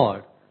the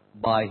Lord,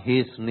 by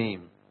His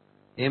name.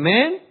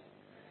 Amen?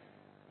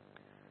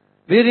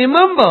 We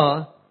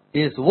remember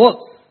His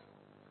works.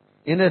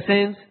 In a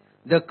sense,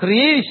 the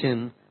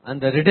creation and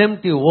the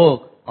redemptive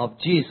work of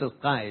Jesus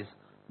Christ,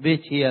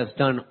 which He has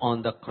done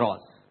on the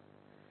cross.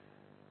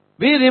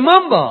 We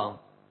remember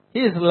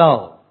His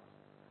love.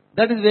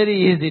 That is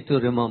very easy to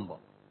remember.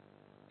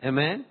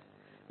 Amen?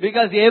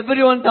 Because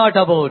everyone thought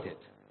about it.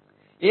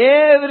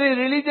 Every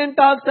religion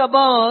talks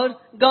about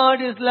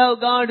God is love,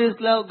 God is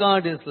love,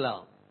 God is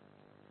love.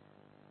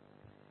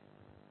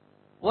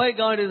 Why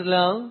God is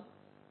love?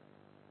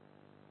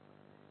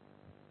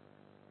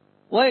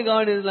 Why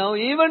God is love?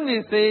 Even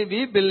we say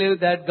we believe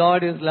that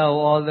God is love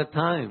all the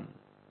time.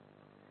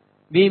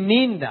 We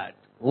mean that.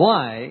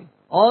 Why?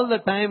 All the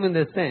time in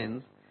the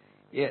sense,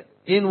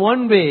 in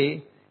one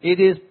way, it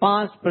is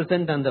past,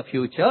 present and the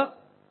future.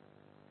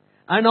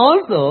 And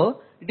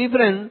also,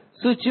 different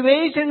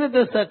situation and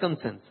the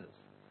circumstances.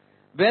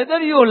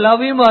 Whether you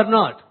love Him or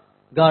not,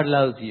 God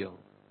loves you.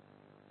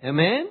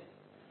 Amen?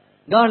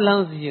 God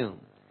loves you.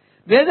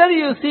 Whether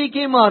you seek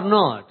Him or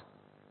not,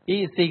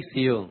 He seeks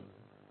you.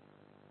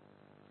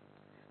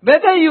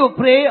 Whether you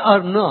pray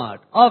or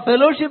not, or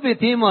fellowship with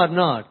Him or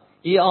not,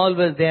 He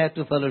always there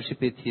to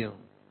fellowship with you.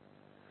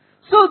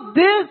 So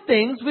these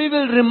things we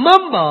will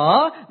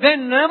remember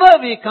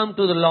whenever we come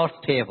to the Lord's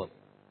table.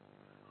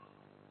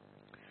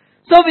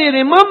 So we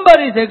remember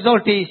His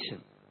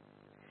exaltation.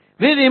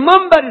 We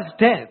remember His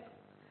death.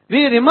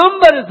 We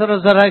remember His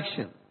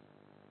resurrection.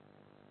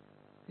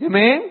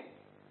 Amen?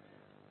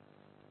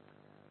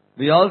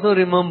 We also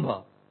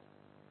remember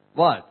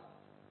what?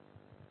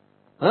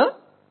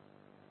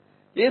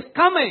 He is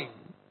coming.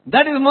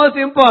 That is most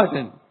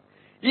important.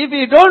 If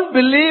we don't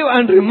believe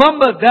and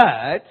remember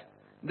that,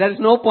 there is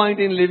no point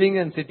in living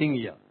and sitting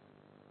here.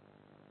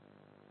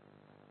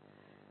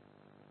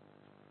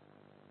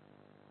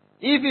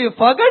 If you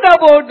forget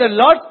about the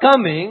Lord's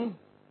coming,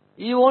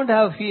 you won't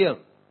have fear.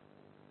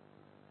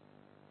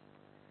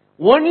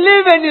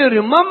 Only when you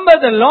remember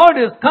the Lord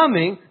is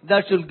coming,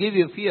 that should give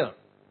you fear.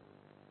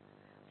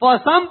 For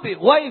some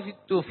people, why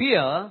to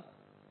fear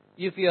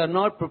if you are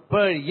not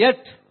prepared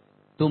yet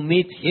to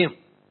meet Him?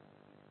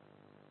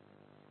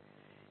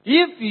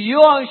 If you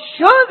are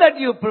sure that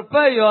you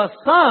prepare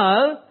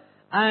yourself,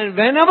 and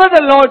whenever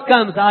the Lord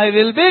comes, I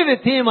will be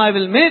with Him, I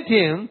will meet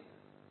Him,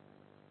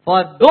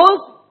 for those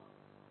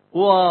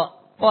who are,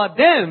 for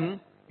them,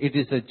 it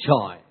is a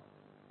joy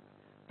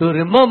to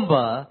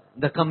remember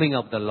the coming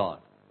of the Lord.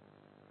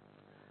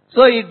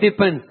 So it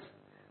depends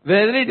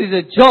whether it is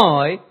a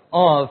joy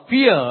or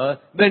fear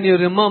when you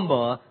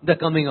remember the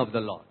coming of the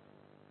Lord.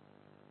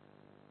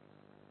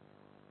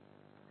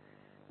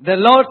 The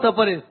Lord's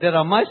Supper is, there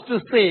are much to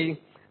say,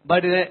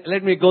 but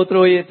let me go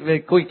through it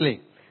very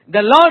quickly.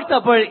 The Lord's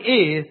Supper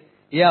is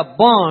a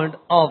bond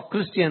of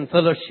Christian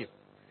fellowship.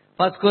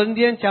 1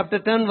 Corinthians chapter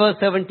 10 verse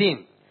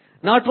 17.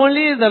 Not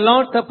only is the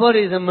Lord's Supper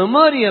is a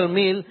memorial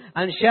meal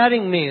and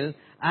sharing meal,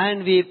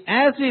 and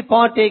as we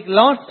partake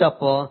Lord's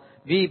Supper,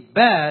 we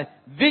bear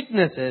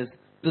witnesses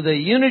to the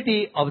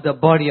unity of the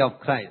body of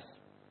Christ.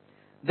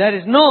 There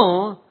is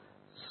no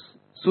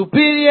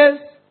superiors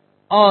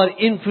or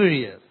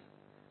inferiors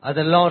at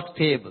the Lord's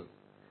table.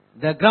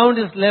 The ground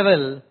is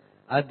level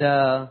at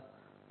the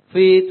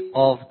feet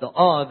of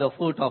the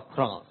foot of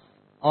cross,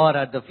 or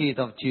at the feet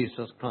of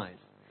Jesus Christ.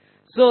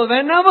 So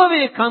whenever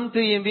we come to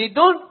Him, we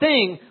don't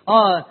think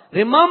or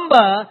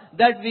remember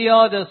that we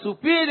are the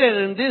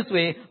superior in this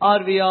way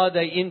or we are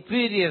the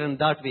inferior in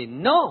that way.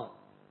 No.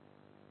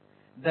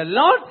 The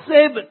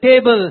Lord's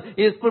table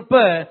is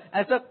prepared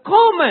as a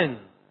common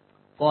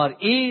for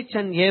each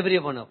and every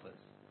one of us.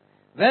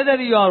 Whether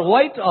you are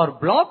white or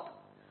black,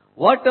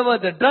 whatever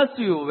the dress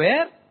you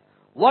wear,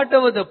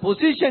 whatever the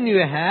position you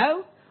have,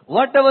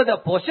 whatever the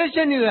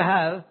possession you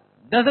have,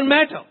 doesn't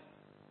matter.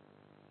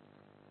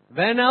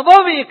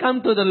 Whenever we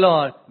come to the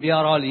Lord, we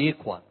are all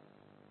equal.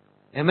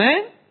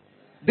 Amen?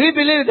 Do you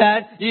believe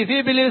that? If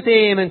you believe,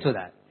 say amen to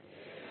that.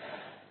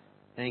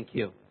 Thank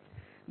you.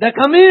 The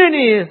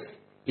community is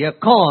a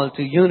call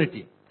to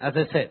unity, as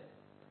I said.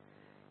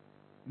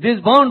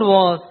 This bond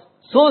was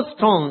so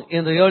strong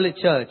in the early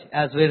church,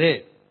 as we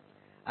read,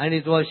 and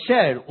it was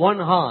shared one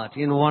heart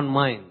in one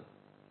mind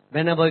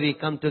whenever we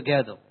come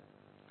together.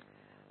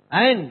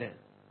 And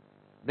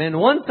when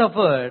one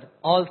suffered,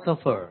 all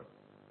suffered.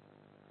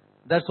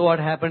 That's what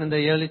happened in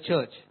the early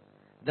church,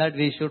 that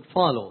we should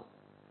follow.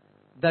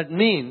 That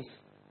means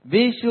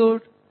we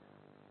should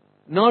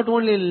not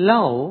only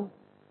love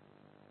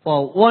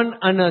for one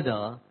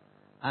another,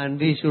 and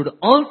we should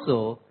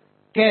also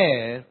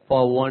care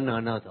for one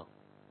another.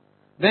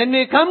 When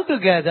we come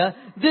together,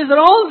 these are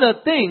all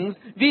the things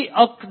we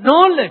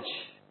acknowledge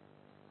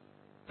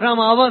from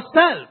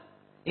ourselves,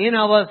 in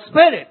our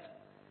spirit.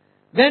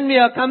 When we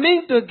are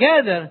coming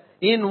together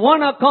in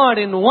one accord,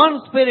 in one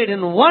spirit,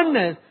 in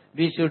oneness,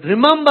 we should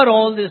remember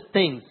all these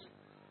things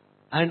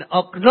and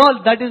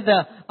acknowledge, that is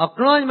the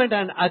acknowledgement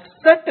and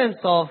acceptance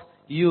of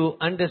you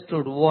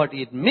understood what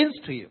it means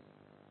to you.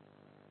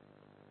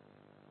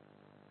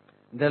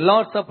 The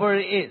Lord's Supper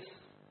is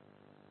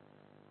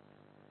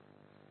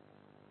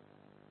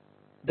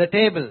the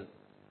table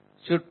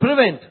should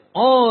prevent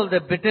all the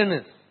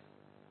bitterness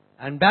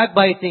and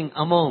backbiting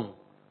among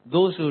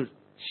those who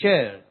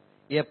share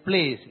a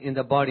place in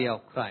the body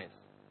of Christ.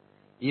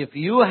 If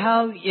you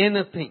have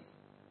anything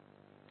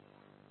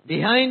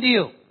behind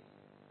you,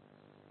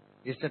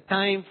 it's a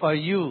time for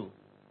you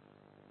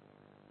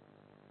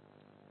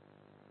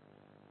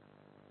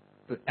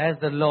to ask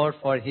the Lord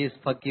for His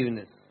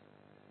forgiveness.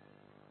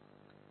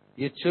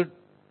 It should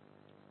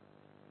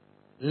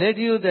let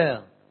you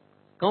there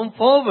come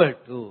forward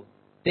to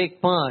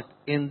take part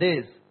in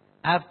this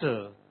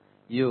after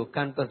you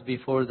confess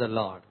before the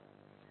Lord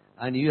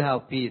and you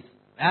have peace.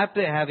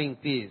 After having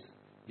peace,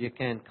 you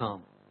can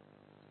come.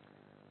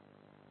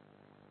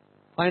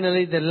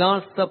 Finally, the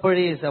Lord's Supper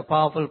is a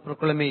powerful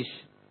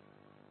proclamation.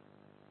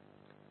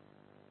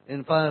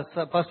 In 1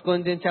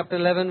 Corinthians chapter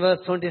 11 verse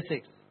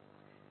 26,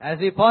 as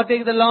we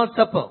partake the Lord's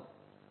Supper,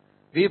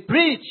 we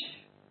preach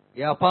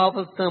a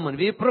powerful sermon.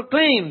 We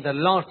proclaim the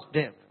Lord's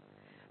death.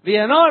 We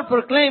are not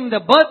proclaim the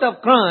birth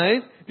of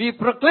Christ, we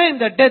proclaim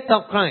the death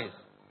of Christ.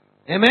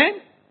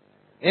 Amen?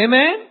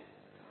 Amen?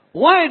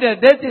 Why the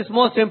death is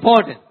most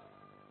important?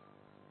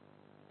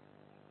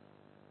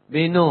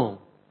 We know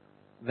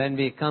when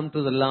we come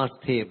to the Lord's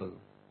table.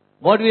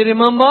 What we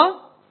remember?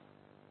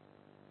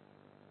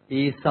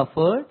 He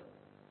suffered.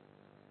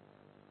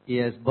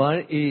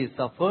 He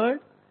suffered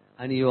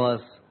and He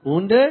was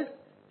wounded.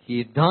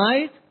 He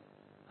died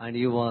and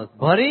He was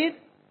buried.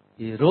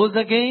 He rose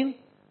again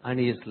and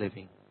He is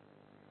living.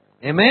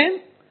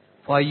 Amen?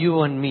 For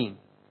you and me.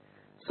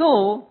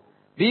 So,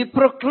 we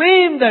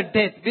proclaim the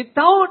death.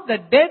 Without the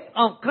death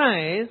of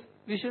Christ,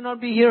 we should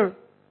not be here.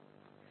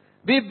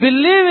 We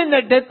believe in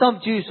the death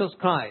of Jesus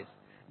Christ.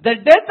 The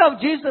death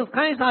of Jesus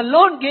Christ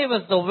alone gave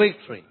us the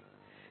victory.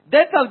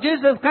 Death of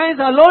Jesus Christ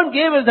alone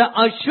gave us the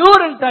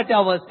assurance that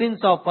our sins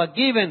are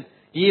forgiven,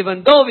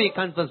 even though we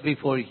confess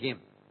before Him.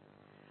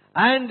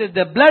 And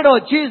the blood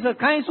of Jesus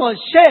Christ was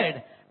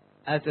shed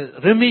as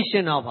a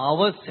remission of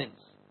our sins.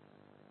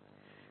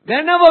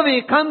 Whenever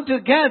we come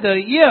together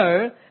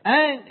here,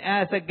 and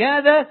as a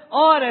gather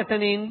or as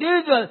an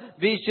individual,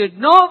 we should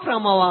know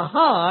from our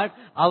heart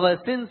our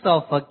sins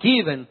are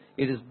forgiven.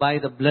 It is by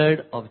the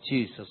blood of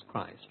Jesus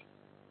Christ.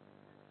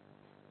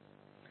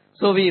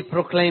 So we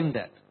proclaim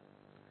that.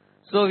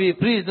 So we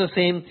preach the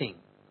same thing.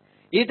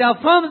 It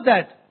affirms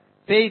that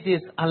faith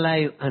is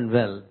alive and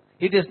well.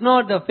 It is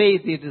not the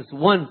faith, it is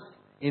once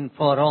and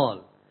for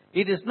all.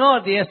 It is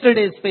not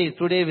yesterday's faith,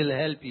 today will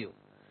help you.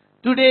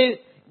 Today,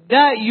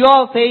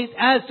 your faith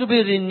has to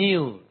be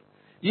renewed.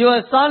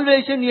 Your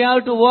salvation you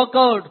have to work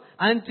out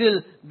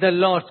until the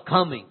Lord's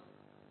coming.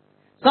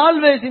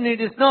 Salvation,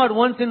 it is not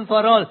once and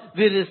for all.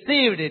 We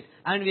received it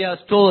and we have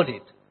stored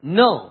it.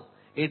 No,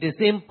 it is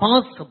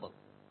impossible.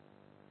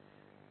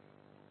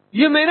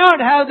 You may not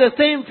have the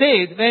same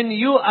faith when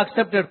you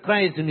accepted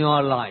Christ in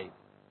your life.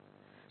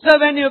 So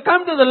when you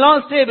come to the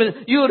Lord's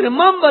table, you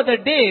remember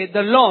the day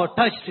the Lord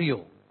touched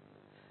you.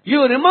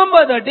 You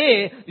remember the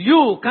day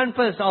you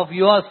confess of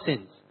your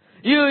sins.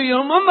 You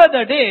remember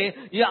the day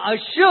you are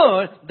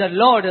sure the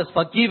Lord has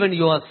forgiven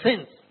your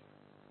sins.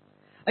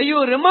 You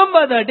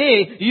remember the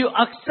day you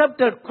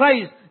accepted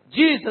Christ,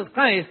 Jesus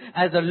Christ,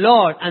 as the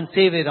Lord and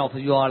Savior of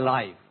your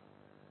life.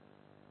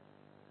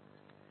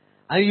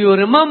 And you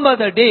remember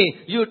the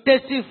day you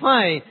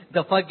testify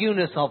the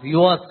forgiveness of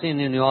your sin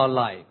in your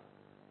life.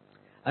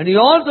 And you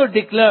also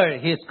declare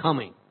His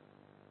coming.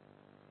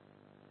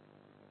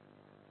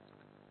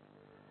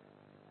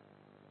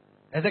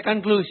 As a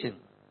conclusion,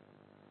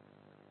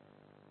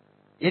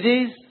 it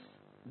is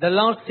the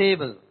Lord's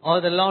table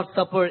or the Lord's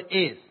Supper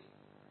is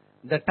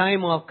the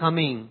time of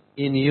coming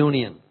in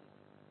union.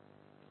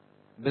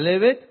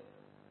 Believe it?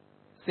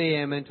 Say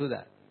amen to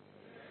that.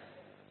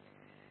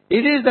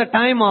 It is the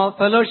time of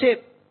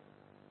fellowship.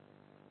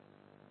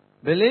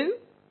 Believe?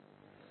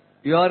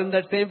 You are in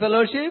that same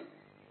fellowship?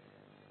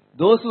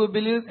 Those who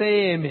believe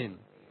say amen.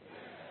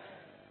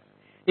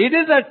 It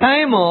is a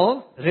time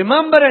of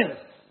remembrance.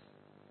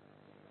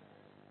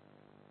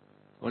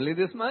 Only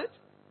this much?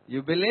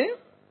 You believe?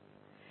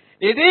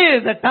 It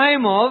is a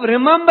time of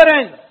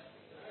remembrance.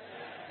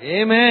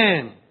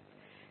 Amen.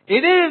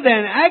 It is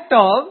an act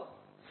of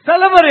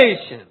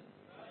celebration.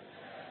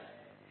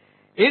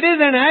 It is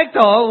an act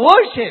of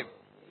worship.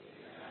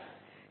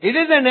 It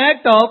is an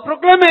act of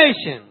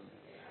proclamation.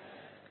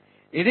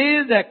 It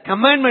is the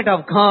commandment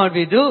of God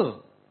we do.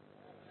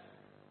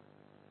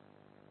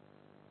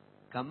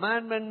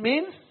 Commandment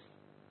means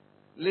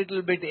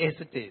little bit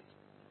hesitate,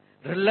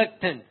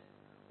 reluctant.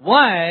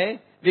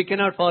 Why? We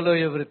cannot follow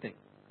everything.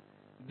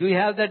 Do you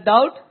have that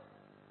doubt?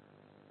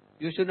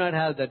 You should not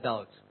have that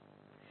doubt.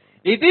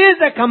 It is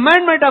the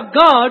commandment of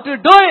God to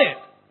do it.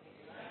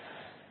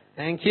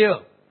 Thank you.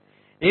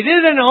 It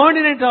is an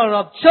ordinance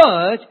of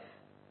church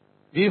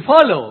we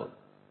follow.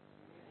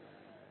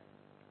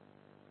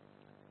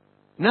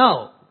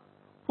 Now,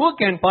 who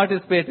can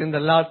participate in the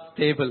Lord's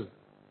table?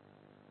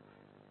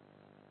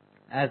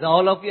 As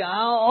all of you,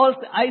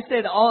 I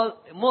said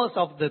most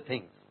of the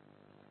things.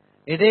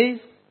 It is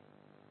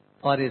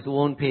for His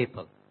own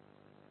people.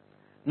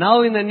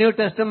 Now in the New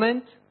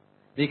Testament,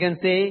 We can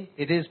say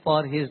it is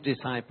for His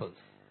disciples,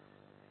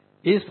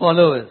 His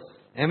followers.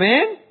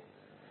 Amen?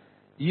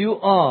 You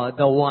are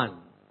the one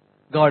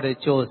God has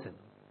chosen.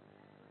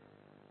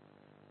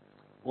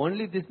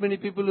 Only this many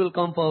people will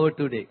come forward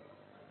today.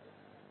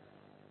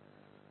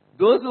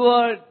 Those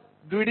who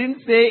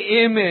didn't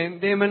say amen,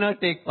 they may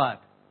not take part.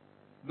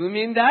 Do you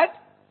mean that?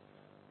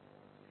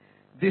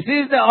 This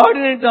is the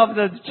ordinance of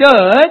the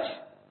church,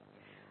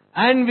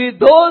 and with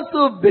those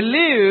who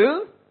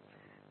believe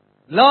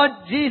Lord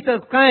Jesus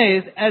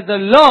Christ as the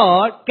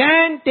Lord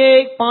can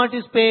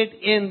participate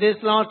in this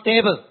Lord's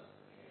table.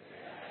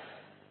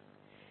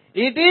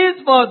 It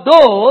is for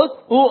those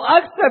who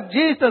accept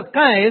Jesus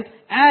Christ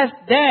as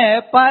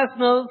their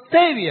personal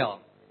Savior.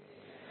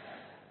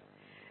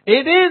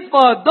 It is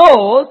for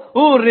those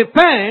who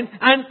repent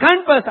and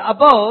confess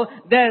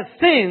about their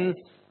sins.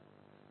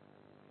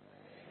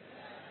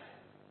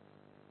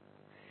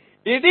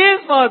 It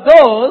is for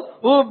those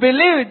who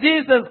believe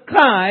Jesus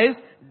Christ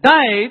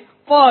died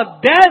for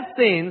their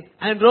sins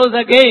and rose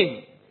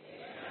again.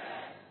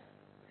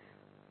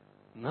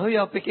 Now you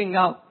are picking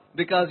up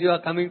because you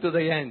are coming to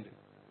the end.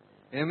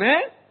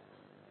 Amen?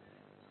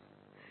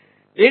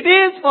 It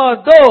is for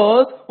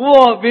those who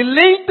are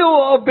willing to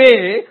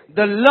obey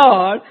the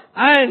Lord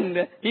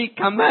and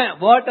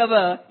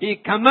whatever He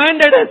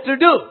commanded us to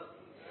do.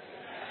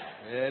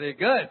 Very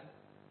good.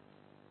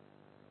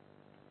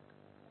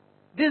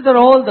 These are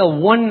all the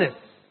oneness.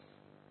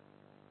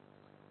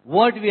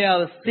 What we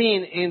have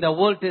seen in the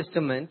Old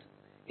Testament,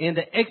 in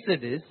the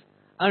Exodus,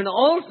 and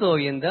also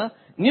in the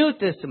New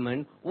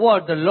Testament,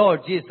 what the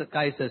Lord Jesus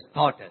Christ has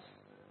taught us.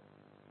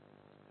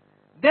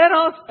 There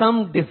are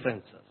some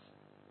differences.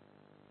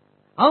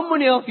 How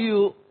many of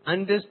you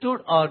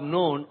understood or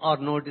known or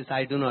noticed?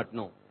 I do not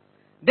know.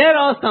 There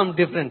are some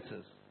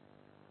differences.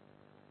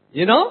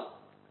 You know,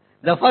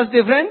 the first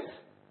difference,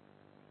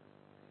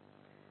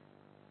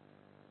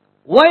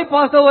 why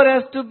Passover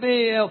has to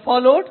be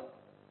followed?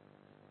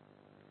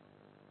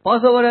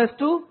 Passover has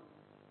to?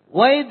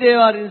 Why they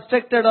are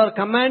instructed or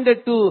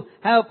commanded to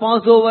have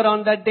Passover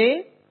on that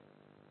day?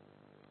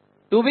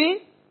 To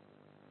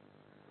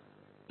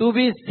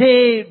be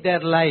saved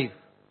their life.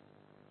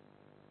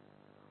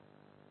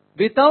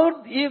 If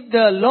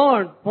the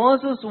Lord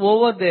passes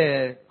over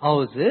their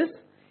houses,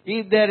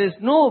 if there is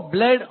no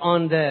blood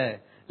on the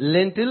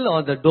lintel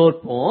or the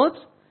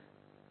doorpost,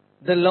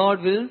 the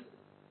Lord will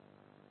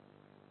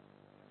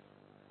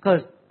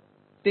curse,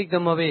 take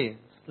them away,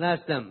 slash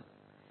them.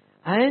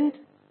 And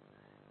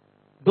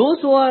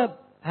those who are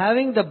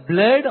having the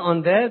blood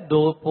on their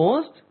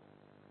doorpost,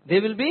 they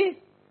will be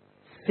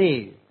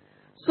saved.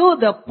 So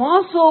the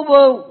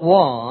Passover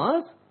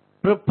was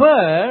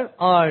prepared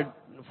or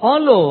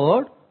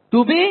followed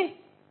to be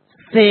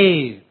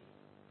saved.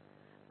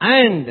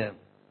 And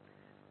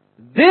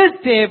this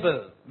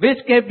table which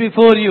kept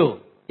before you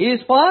is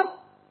for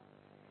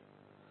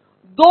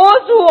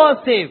those who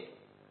are saved.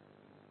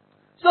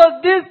 So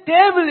this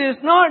table is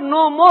not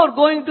no more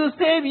going to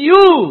save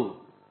you.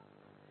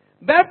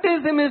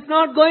 Baptism is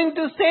not going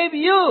to save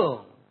you.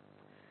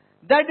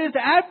 That is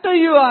after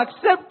your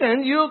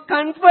acceptance, you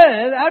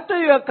confess, after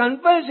your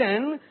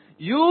confession,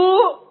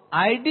 you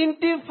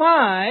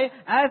identify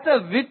as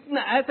a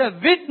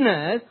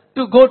witness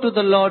to go to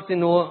the Lord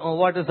in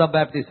waters of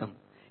baptism.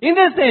 In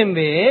the same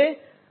way,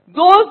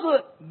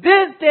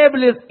 this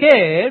table is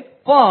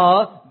kept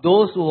for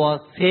those who are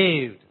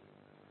saved,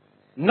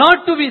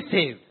 not to be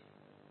saved.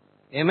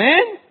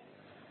 Amen?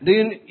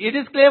 It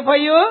is clear for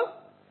you?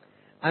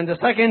 And the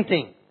second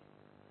thing,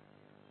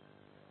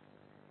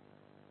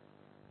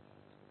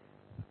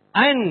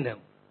 and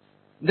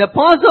the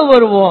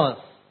Passover was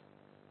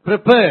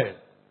prepared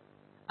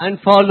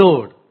and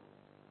followed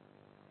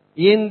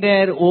in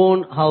their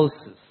own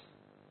houses,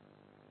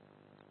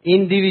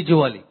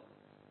 individually.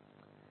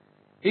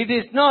 It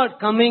is not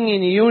coming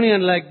in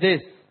union like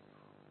this.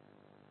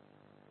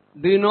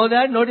 Do you know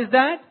that? Notice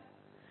that?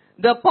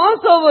 The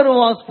Passover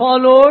was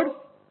followed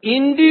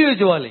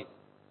individually.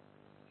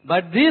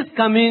 But this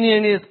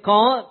communion is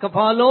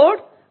followed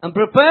and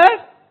prepared,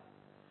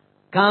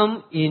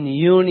 come in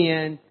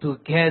union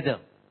together.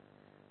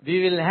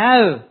 We will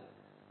have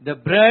the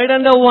bread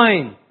and the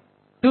wine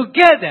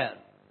together.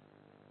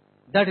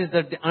 That is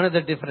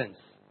another difference.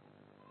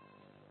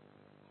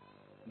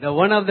 The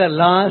one of the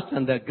last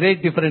and the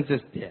great difference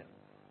is there.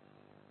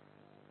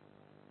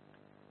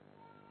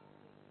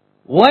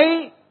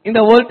 Why in the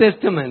Old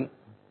Testament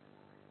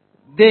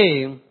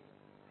they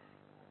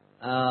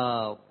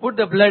put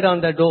the blood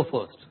on the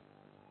doorpost?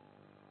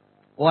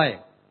 Why?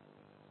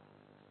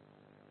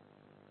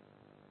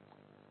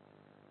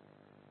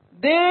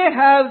 They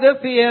have the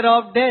fear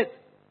of death.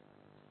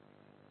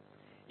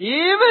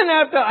 Even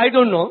after, I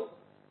don't know,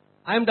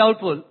 I am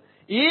doubtful,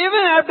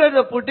 even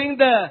after putting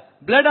the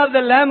blood of the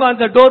lamb on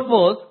the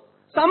doorpost,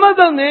 some of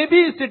them may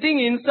be sitting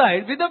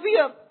inside with the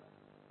fear.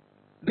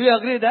 Do you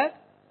agree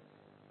that?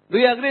 Do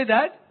you agree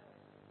that?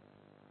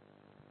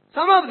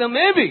 Some of them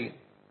may be.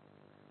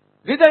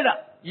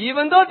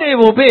 Even though they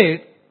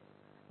obeyed,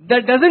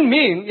 That doesn't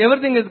mean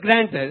everything is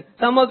granted.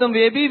 Some of them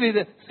may be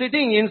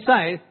sitting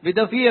inside with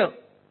a fear.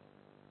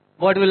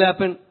 What will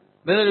happen?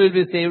 Whether we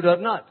will be saved or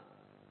not.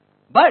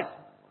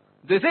 But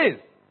this is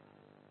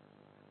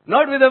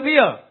not with a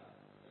fear.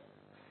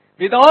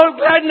 With all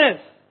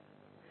gladness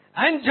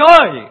and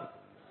joy.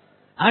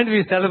 And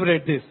we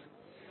celebrate this.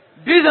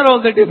 These are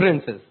all the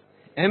differences.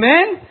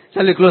 Amen?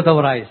 Shall we close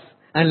our eyes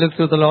and look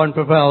to the Lord and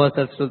prepare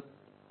ourselves to...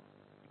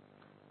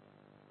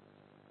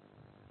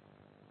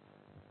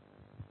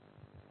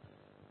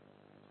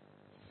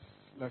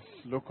 Let's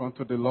look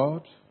unto the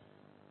Lord.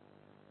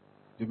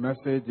 The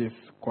message is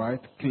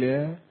quite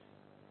clear.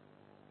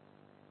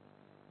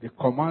 The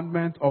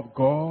commandment of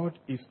God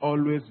is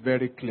always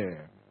very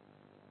clear.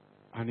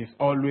 And it's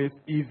always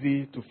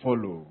easy to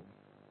follow.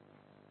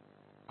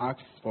 Ask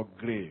for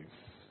grace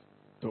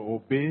to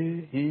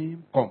obey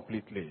Him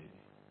completely.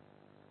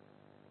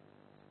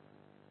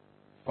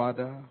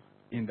 Father,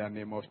 in the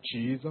name of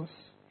Jesus,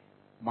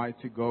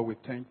 mighty God, we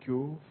thank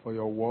you for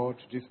your word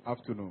this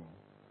afternoon.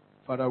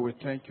 Father, we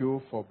thank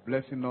you for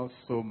blessing us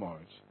so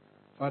much.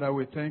 Father,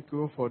 we thank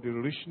you for the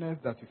richness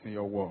that is in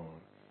your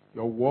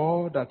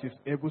word that is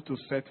able to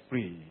set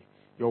free,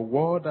 your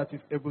word that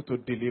is able to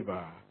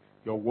deliver,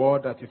 your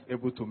word that is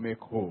able to make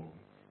whole.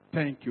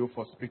 Thank you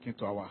for speaking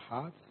to our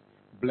hearts.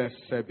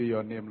 Blessed be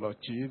your name, Lord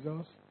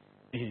Jesus.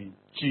 In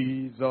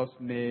Jesus'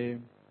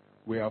 name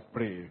we have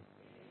prayed.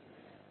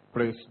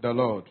 Praise the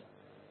Lord.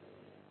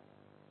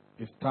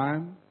 It's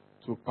time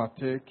to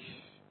partake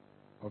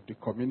of the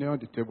communion.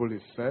 The table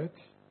is set.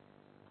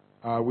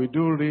 We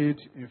do read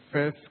in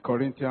 1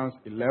 Corinthians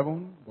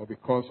 11, but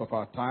because of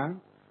our time,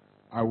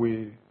 I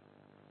will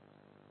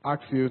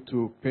ask you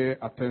to pay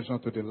attention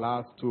to the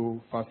last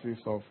two verses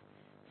of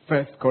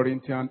 1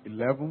 Corinthians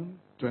 11,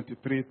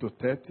 23 to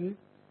 30.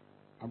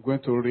 I'm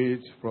going to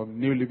read from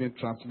New Living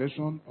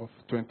Translation of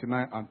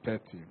 29 and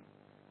 30.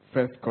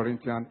 1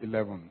 Corinthians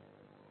 11.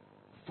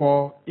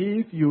 For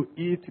if you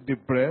eat the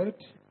bread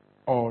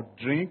or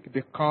drink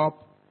the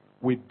cup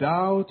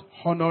without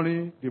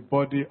honoring the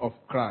body of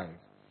Christ,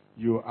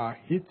 you are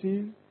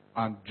eating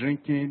and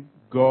drinking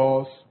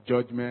God's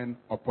judgment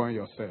upon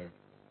yourself.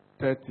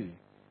 30.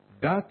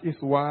 That is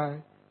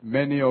why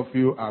many of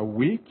you are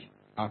weak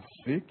and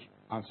sick,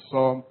 and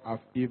some have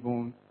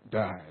even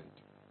died.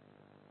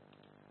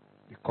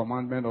 The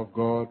commandment of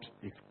God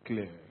is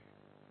clear.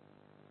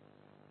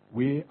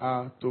 We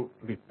are to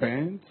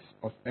repent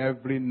of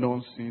every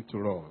known sin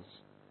to us.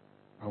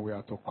 And we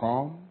are to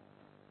come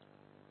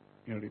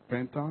in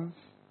repentance,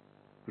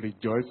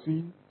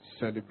 rejoicing,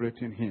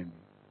 celebrating Him,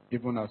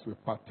 even as we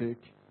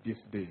partake this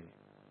day.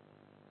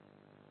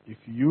 If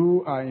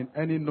you are in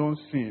any known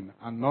sin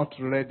and not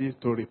ready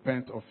to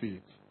repent of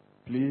it,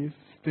 please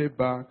stay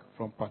back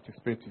from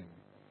participating.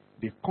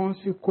 The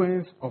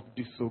consequence of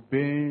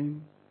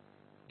disobeying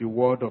the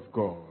word of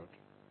God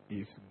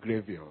is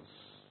grievous.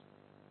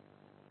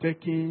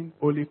 Taking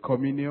Holy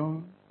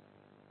Communion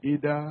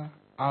either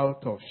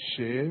out of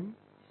shame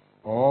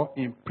or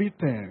in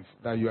pretense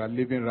that you are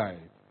living right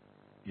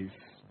is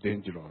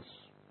dangerous.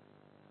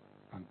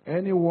 And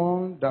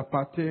anyone that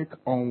partake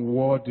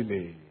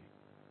unworthily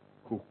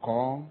could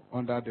come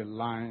under the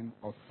line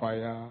of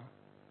fire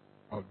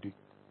of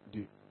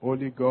the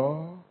Holy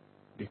God,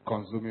 the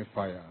consuming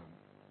fire.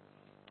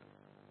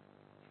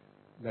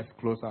 Let's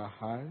close our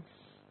eyes.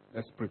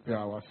 Let's prepare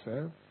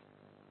ourselves.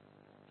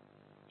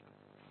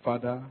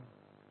 Father,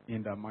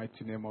 in the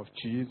mighty name of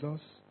Jesus,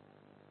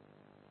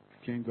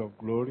 King of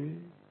glory,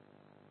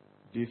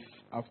 this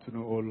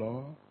afternoon, O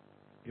Lord,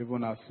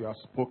 even as you have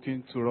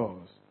spoken to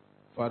us,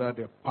 Father,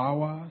 the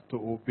power to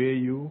obey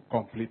you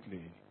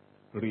completely,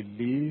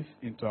 release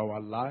into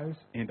our lives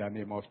in the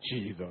name of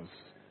Jesus.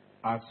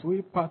 As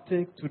we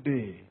partake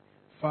today,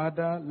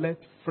 Father, let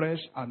fresh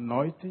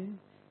anointing,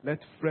 let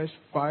fresh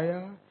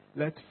fire,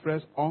 let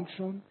fresh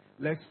unction,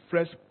 let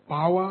fresh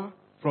power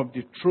from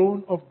the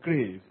throne of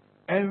grace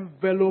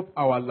envelop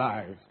our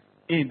lives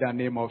in the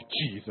name of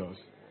Jesus.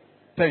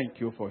 Thank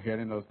you for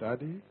hearing us,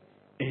 Daddy.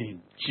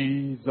 In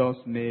Jesus'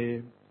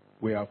 name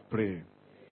we have prayed.